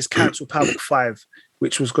one they did is cancel Power Book 5,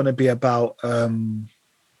 which was going to be about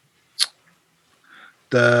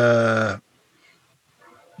the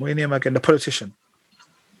politician.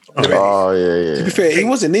 Oh yeah. To be fair, he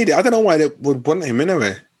wasn't needed. I don't know why they would want him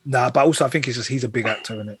anyway. Nah, but also I think it's just he's a big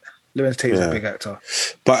actor, isn't it? Lorenz Tate is a big actor.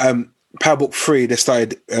 But Power Book 3, they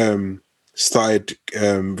started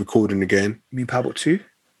recording again. You mean Power Book 2?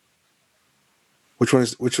 Which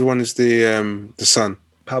one is the son?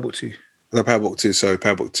 Power Book 2. No, Power Book 2. Sorry,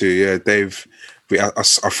 Power Book 2. Yeah, I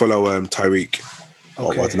follow Tyreek.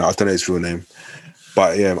 Okay. I don't know his real name,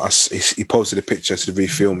 but yeah, he posted a picture to the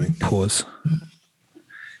refilming. Pause.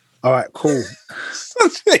 All right, cool.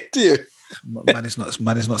 Thank you. Man is not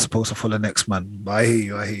supposed to follow next man. But I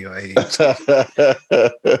hear you.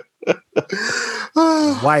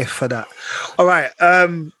 Why for that? All right,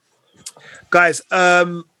 guys.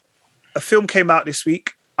 A film came out this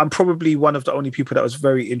week. I'm probably one of the only people that was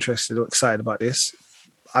very interested or excited about this.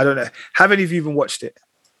 I don't know. Have any of you even watched it?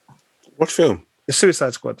 What film? The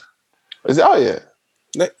Suicide Squad. Is it out yet?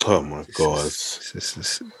 Oh my god!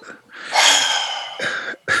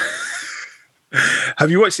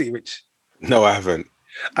 Have you watched it, Rich? No, I haven't.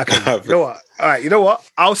 Okay. You know what? All right. You know what?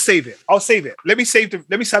 I'll save it. Let me save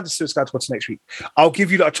the Suicide Squad to next week. I'll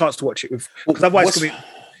give you a chance to watch it because otherwise it's gonna be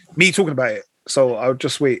me talking about it. So I'll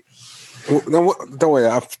just wait. Well, no, don't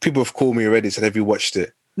worry. People have called me already. Said, "Have you watched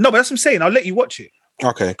it?" No, but that's what I'm saying. I'll let you watch it.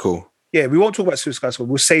 Okay, cool. Yeah, we won't talk about Suicide Squad.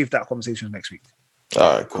 We'll save that conversation next week.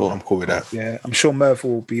 All right, cool. I'm cool with that. Yeah, I'm sure Merv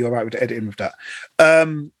will be all right with the editing with that.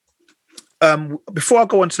 Before I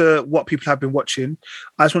go on to what people have been watching,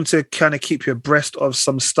 I just want to kind of keep you abreast of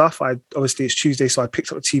some stuff. Obviously it's Tuesday, so I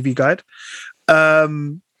picked up a TV guide.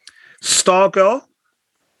 Stargirl.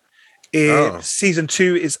 Season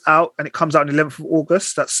 2 is out and it comes out on the 11th of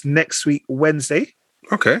August. That's next week, Wednesday.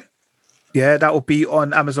 Okay. Yeah, that will be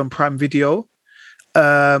on Amazon Prime Video.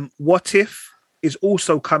 What If is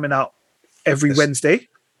also coming out every Wednesday.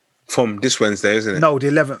 From this Wednesday, isn't it? No, the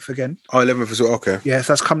 11th again. Oh, 11th as well. Okay. Yes,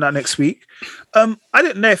 that's coming out next week. I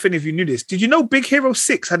didn't know if any of you knew this. Did you know Big Hero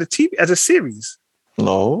 6 had a series?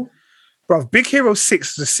 No. Bro, Big Hero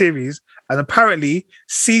 6 is a series, and apparently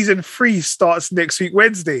season 3 starts next week,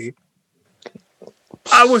 Wednesday.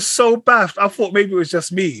 I was so baffed. I thought maybe it was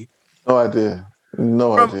just me. No idea.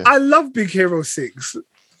 No idea. I love Big Hero 6. So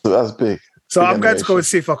that's big. So Big I'm going to go animation. and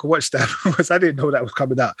see if I can watch that because I didn't know that was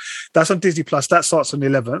coming out. That's on Disney Plus. That starts on the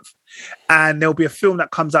 11th. And there'll be a film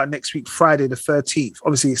that comes out next week, Friday the 13th.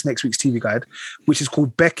 Obviously, it's next week's TV guide, which is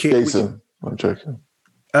called Beckett. Jason. I'm joking.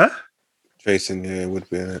 Huh? Jason, yeah, it would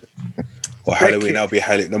be. Or Halloween. That'll be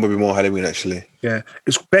Halloween. That would be more Halloween, actually. Yeah.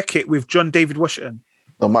 It's Beckett with John David Washington.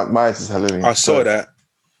 No, Mike Myers is Halloween. I saw that.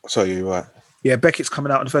 I saw you're right. Yeah, Beckett's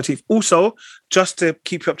coming out on the 13th. Also, just to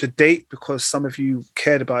keep you up to date, because some of you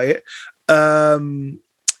cared about it,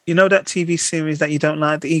 you know that TV series that you don't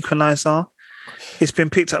like, The Equalizer? It's been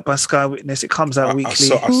picked up by Sky Witness. It comes out weekly. I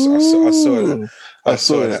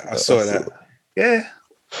saw that. Yeah.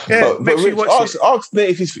 Yeah. But Make sure you Rich, watch it. ask Nate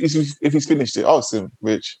if he's finished it. Ask him,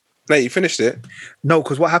 Rich. Nate, you finished it? No,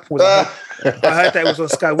 because what happened was I heard that it was on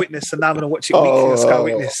Sky Witness, so now I'm going to watch it weekly on Sky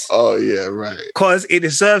Witness. Oh, yeah, right. Because it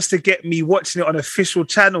deserves to get me watching it on official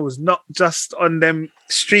channels, not just on them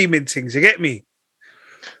streaming things. You get me?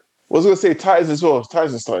 I was going to say Titans as well.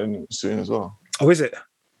 Titans is starting soon as well. Oh, is it?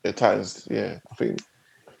 Yeah, Titans. Yeah, I think.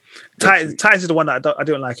 Titans is the one that I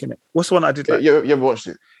don't like, innit? What's the one I did like? You ever watched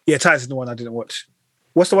it? Yeah, Titans is the one I didn't watch.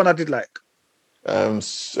 What's the one I did like?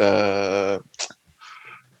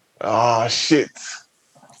 Shit.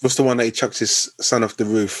 What's the one that he chucks his son off the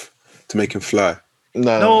roof to make him fly?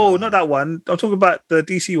 No, not that one. I'm talking about the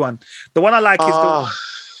DC one. The one I like is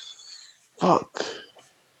Fuck.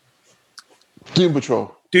 Doom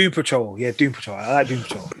Patrol. Doom Patrol. Yeah, Doom Patrol. I like Doom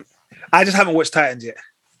Patrol. I just haven't watched Titans yet.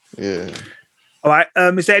 Yeah. All right.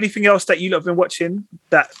 Is there anything else that you lot have been watching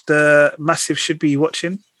that the Massive should be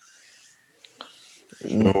watching?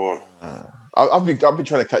 No. I've been trying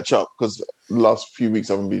to catch up because the last few weeks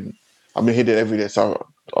I've been hitting every day, so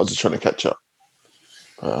I was just trying to catch up.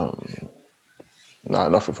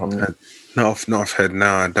 Nothing from me. Not off head. No,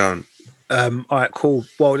 I don't. All right, cool.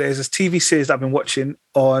 Well, there's this TV series that I've been watching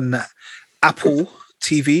on Apple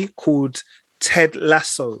TV called Ted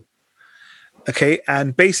Lasso. Okay,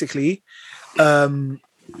 and basically, I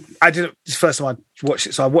didn't. It's the first time I watched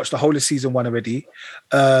it, so I watched the whole of season 1 already,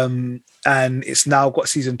 and it's now got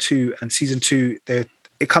season 2. And season 2,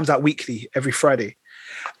 it comes out weekly every Friday.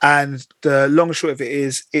 And the long and short of it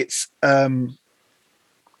is, it's a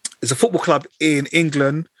football club in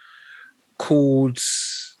England called,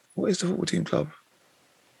 what is the football team club?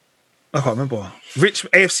 I can't remember.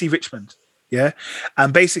 AFC Richmond. Yeah,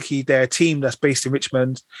 and basically they're a team that's based in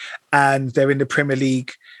Richmond, and they're in the Premier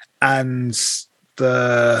League, and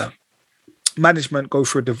the management go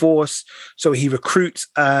through a divorce, so he recruits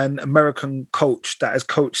an American coach that has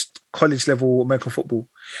coached college level American football,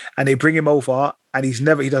 and they bring him over, and he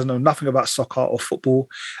doesn't know nothing about soccer or football,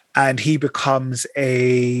 and he becomes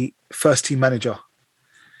a first team manager,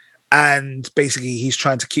 and basically he's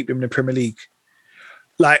trying to keep them in the Premier League,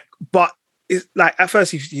 but it's like at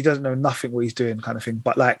first he doesn't know nothing what he's doing, kind of thing.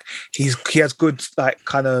 But like he has good like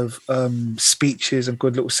kind of speeches and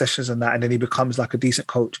good little sessions and that, and then he becomes like a decent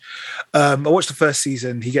coach. I watched the first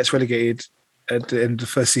season. He gets relegated at the end of the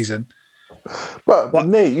first season. But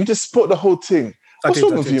Nate, you just spoiled the whole thing. What's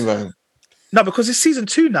wrong with you, man? No, because it's season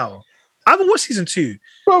 2 now. I haven't watched season 2.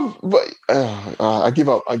 Bro, but I give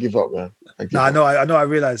up, man. I know. I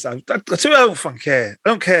realize. I don't fucking care. I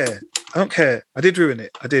don't care. I did ruin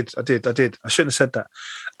it. I did. I shouldn't have said that.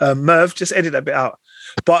 Merv, just edit that bit out.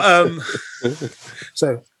 But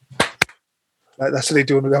so that's what they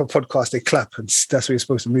do on the other podcast. They clap, and that's where you're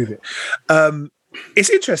supposed to move it.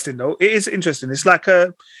 It's interesting though. It is interesting. It's like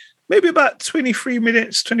maybe about 23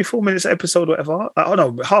 minutes, 24 minutes episode, whatever. Oh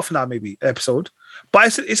no, half an hour maybe episode.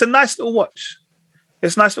 But it's a nice little watch.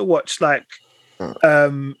 It's nice to watch. Like,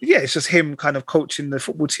 it's just him kind of coaching the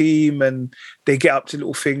football team, and they get up to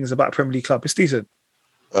little things about Premier League club. It's decent.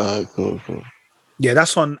 Cool. Yeah,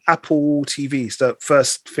 that's on Apple TV. It's the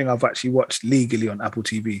first thing I've actually watched legally on Apple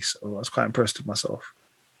TV. So I was quite impressed with myself.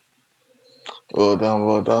 Well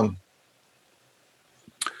done.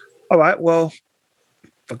 All right. Well,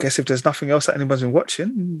 I guess if there's nothing else that anyone's been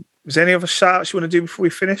watching, is there any other shout outs you want to do before we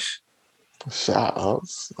finish? Shout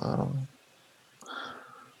outs.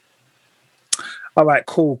 All right,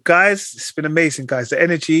 cool. Guys, it's been amazing, guys. The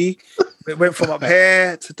energy, it went from up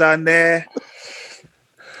here to down there.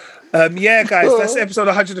 Yeah, guys, that's episode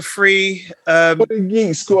 103. For the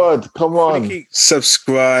Geek Squad, come on.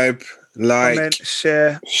 Subscribe, like, comment,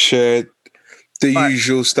 share, the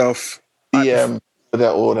usual stuff. DM, all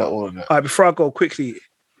that. All right, before I go quickly,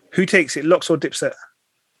 who takes it, Locks or Dipset?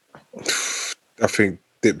 I think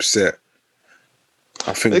Dipset.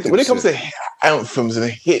 When it comes to anthems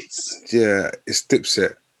and hits, yeah, it's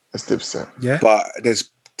Dipset. It's Dipset. Yeah, but this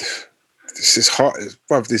is hard,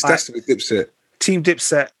 bruv. This has to be Dipset. Team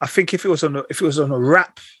Dipset. I think if it was on a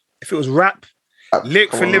rap,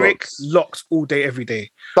 lyric for lyric, Locks all day, every day.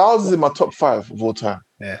 Styles is in my top 5 of all time.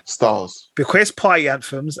 Yeah, Styles, because party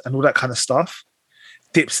anthems and all that kind of stuff.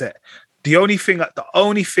 Dipset. The only thing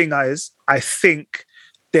is, I think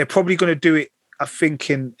they're probably going to do it. I think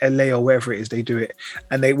in LA or wherever it is, they do it,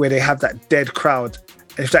 and where they have that dead crowd.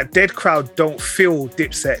 And if that dead crowd don't feel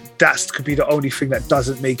Dipset, that could be the only thing that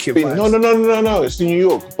doesn't make it. No. It's in New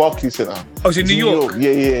York, Barclays Center. Oh, it's in New York. Yeah.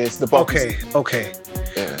 It's the Barclays. Okay.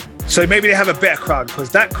 Yeah. So maybe they have a better crowd, because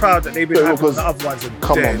that crowd that they've been having on the other ones are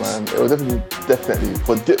come dead. on, man. It was definitely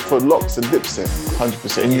for Locks and Dipset,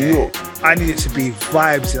 100% in New York. I need it to be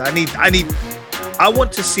vibes. I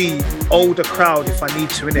want to see older crowd if I need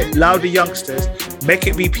to, innit? Louder youngsters, make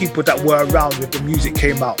it be people that were around when the music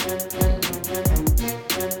came out.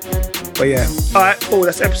 But yeah. All right, cool.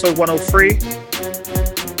 That's episode 103.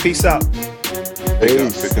 Peace out.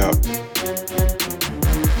 Big up.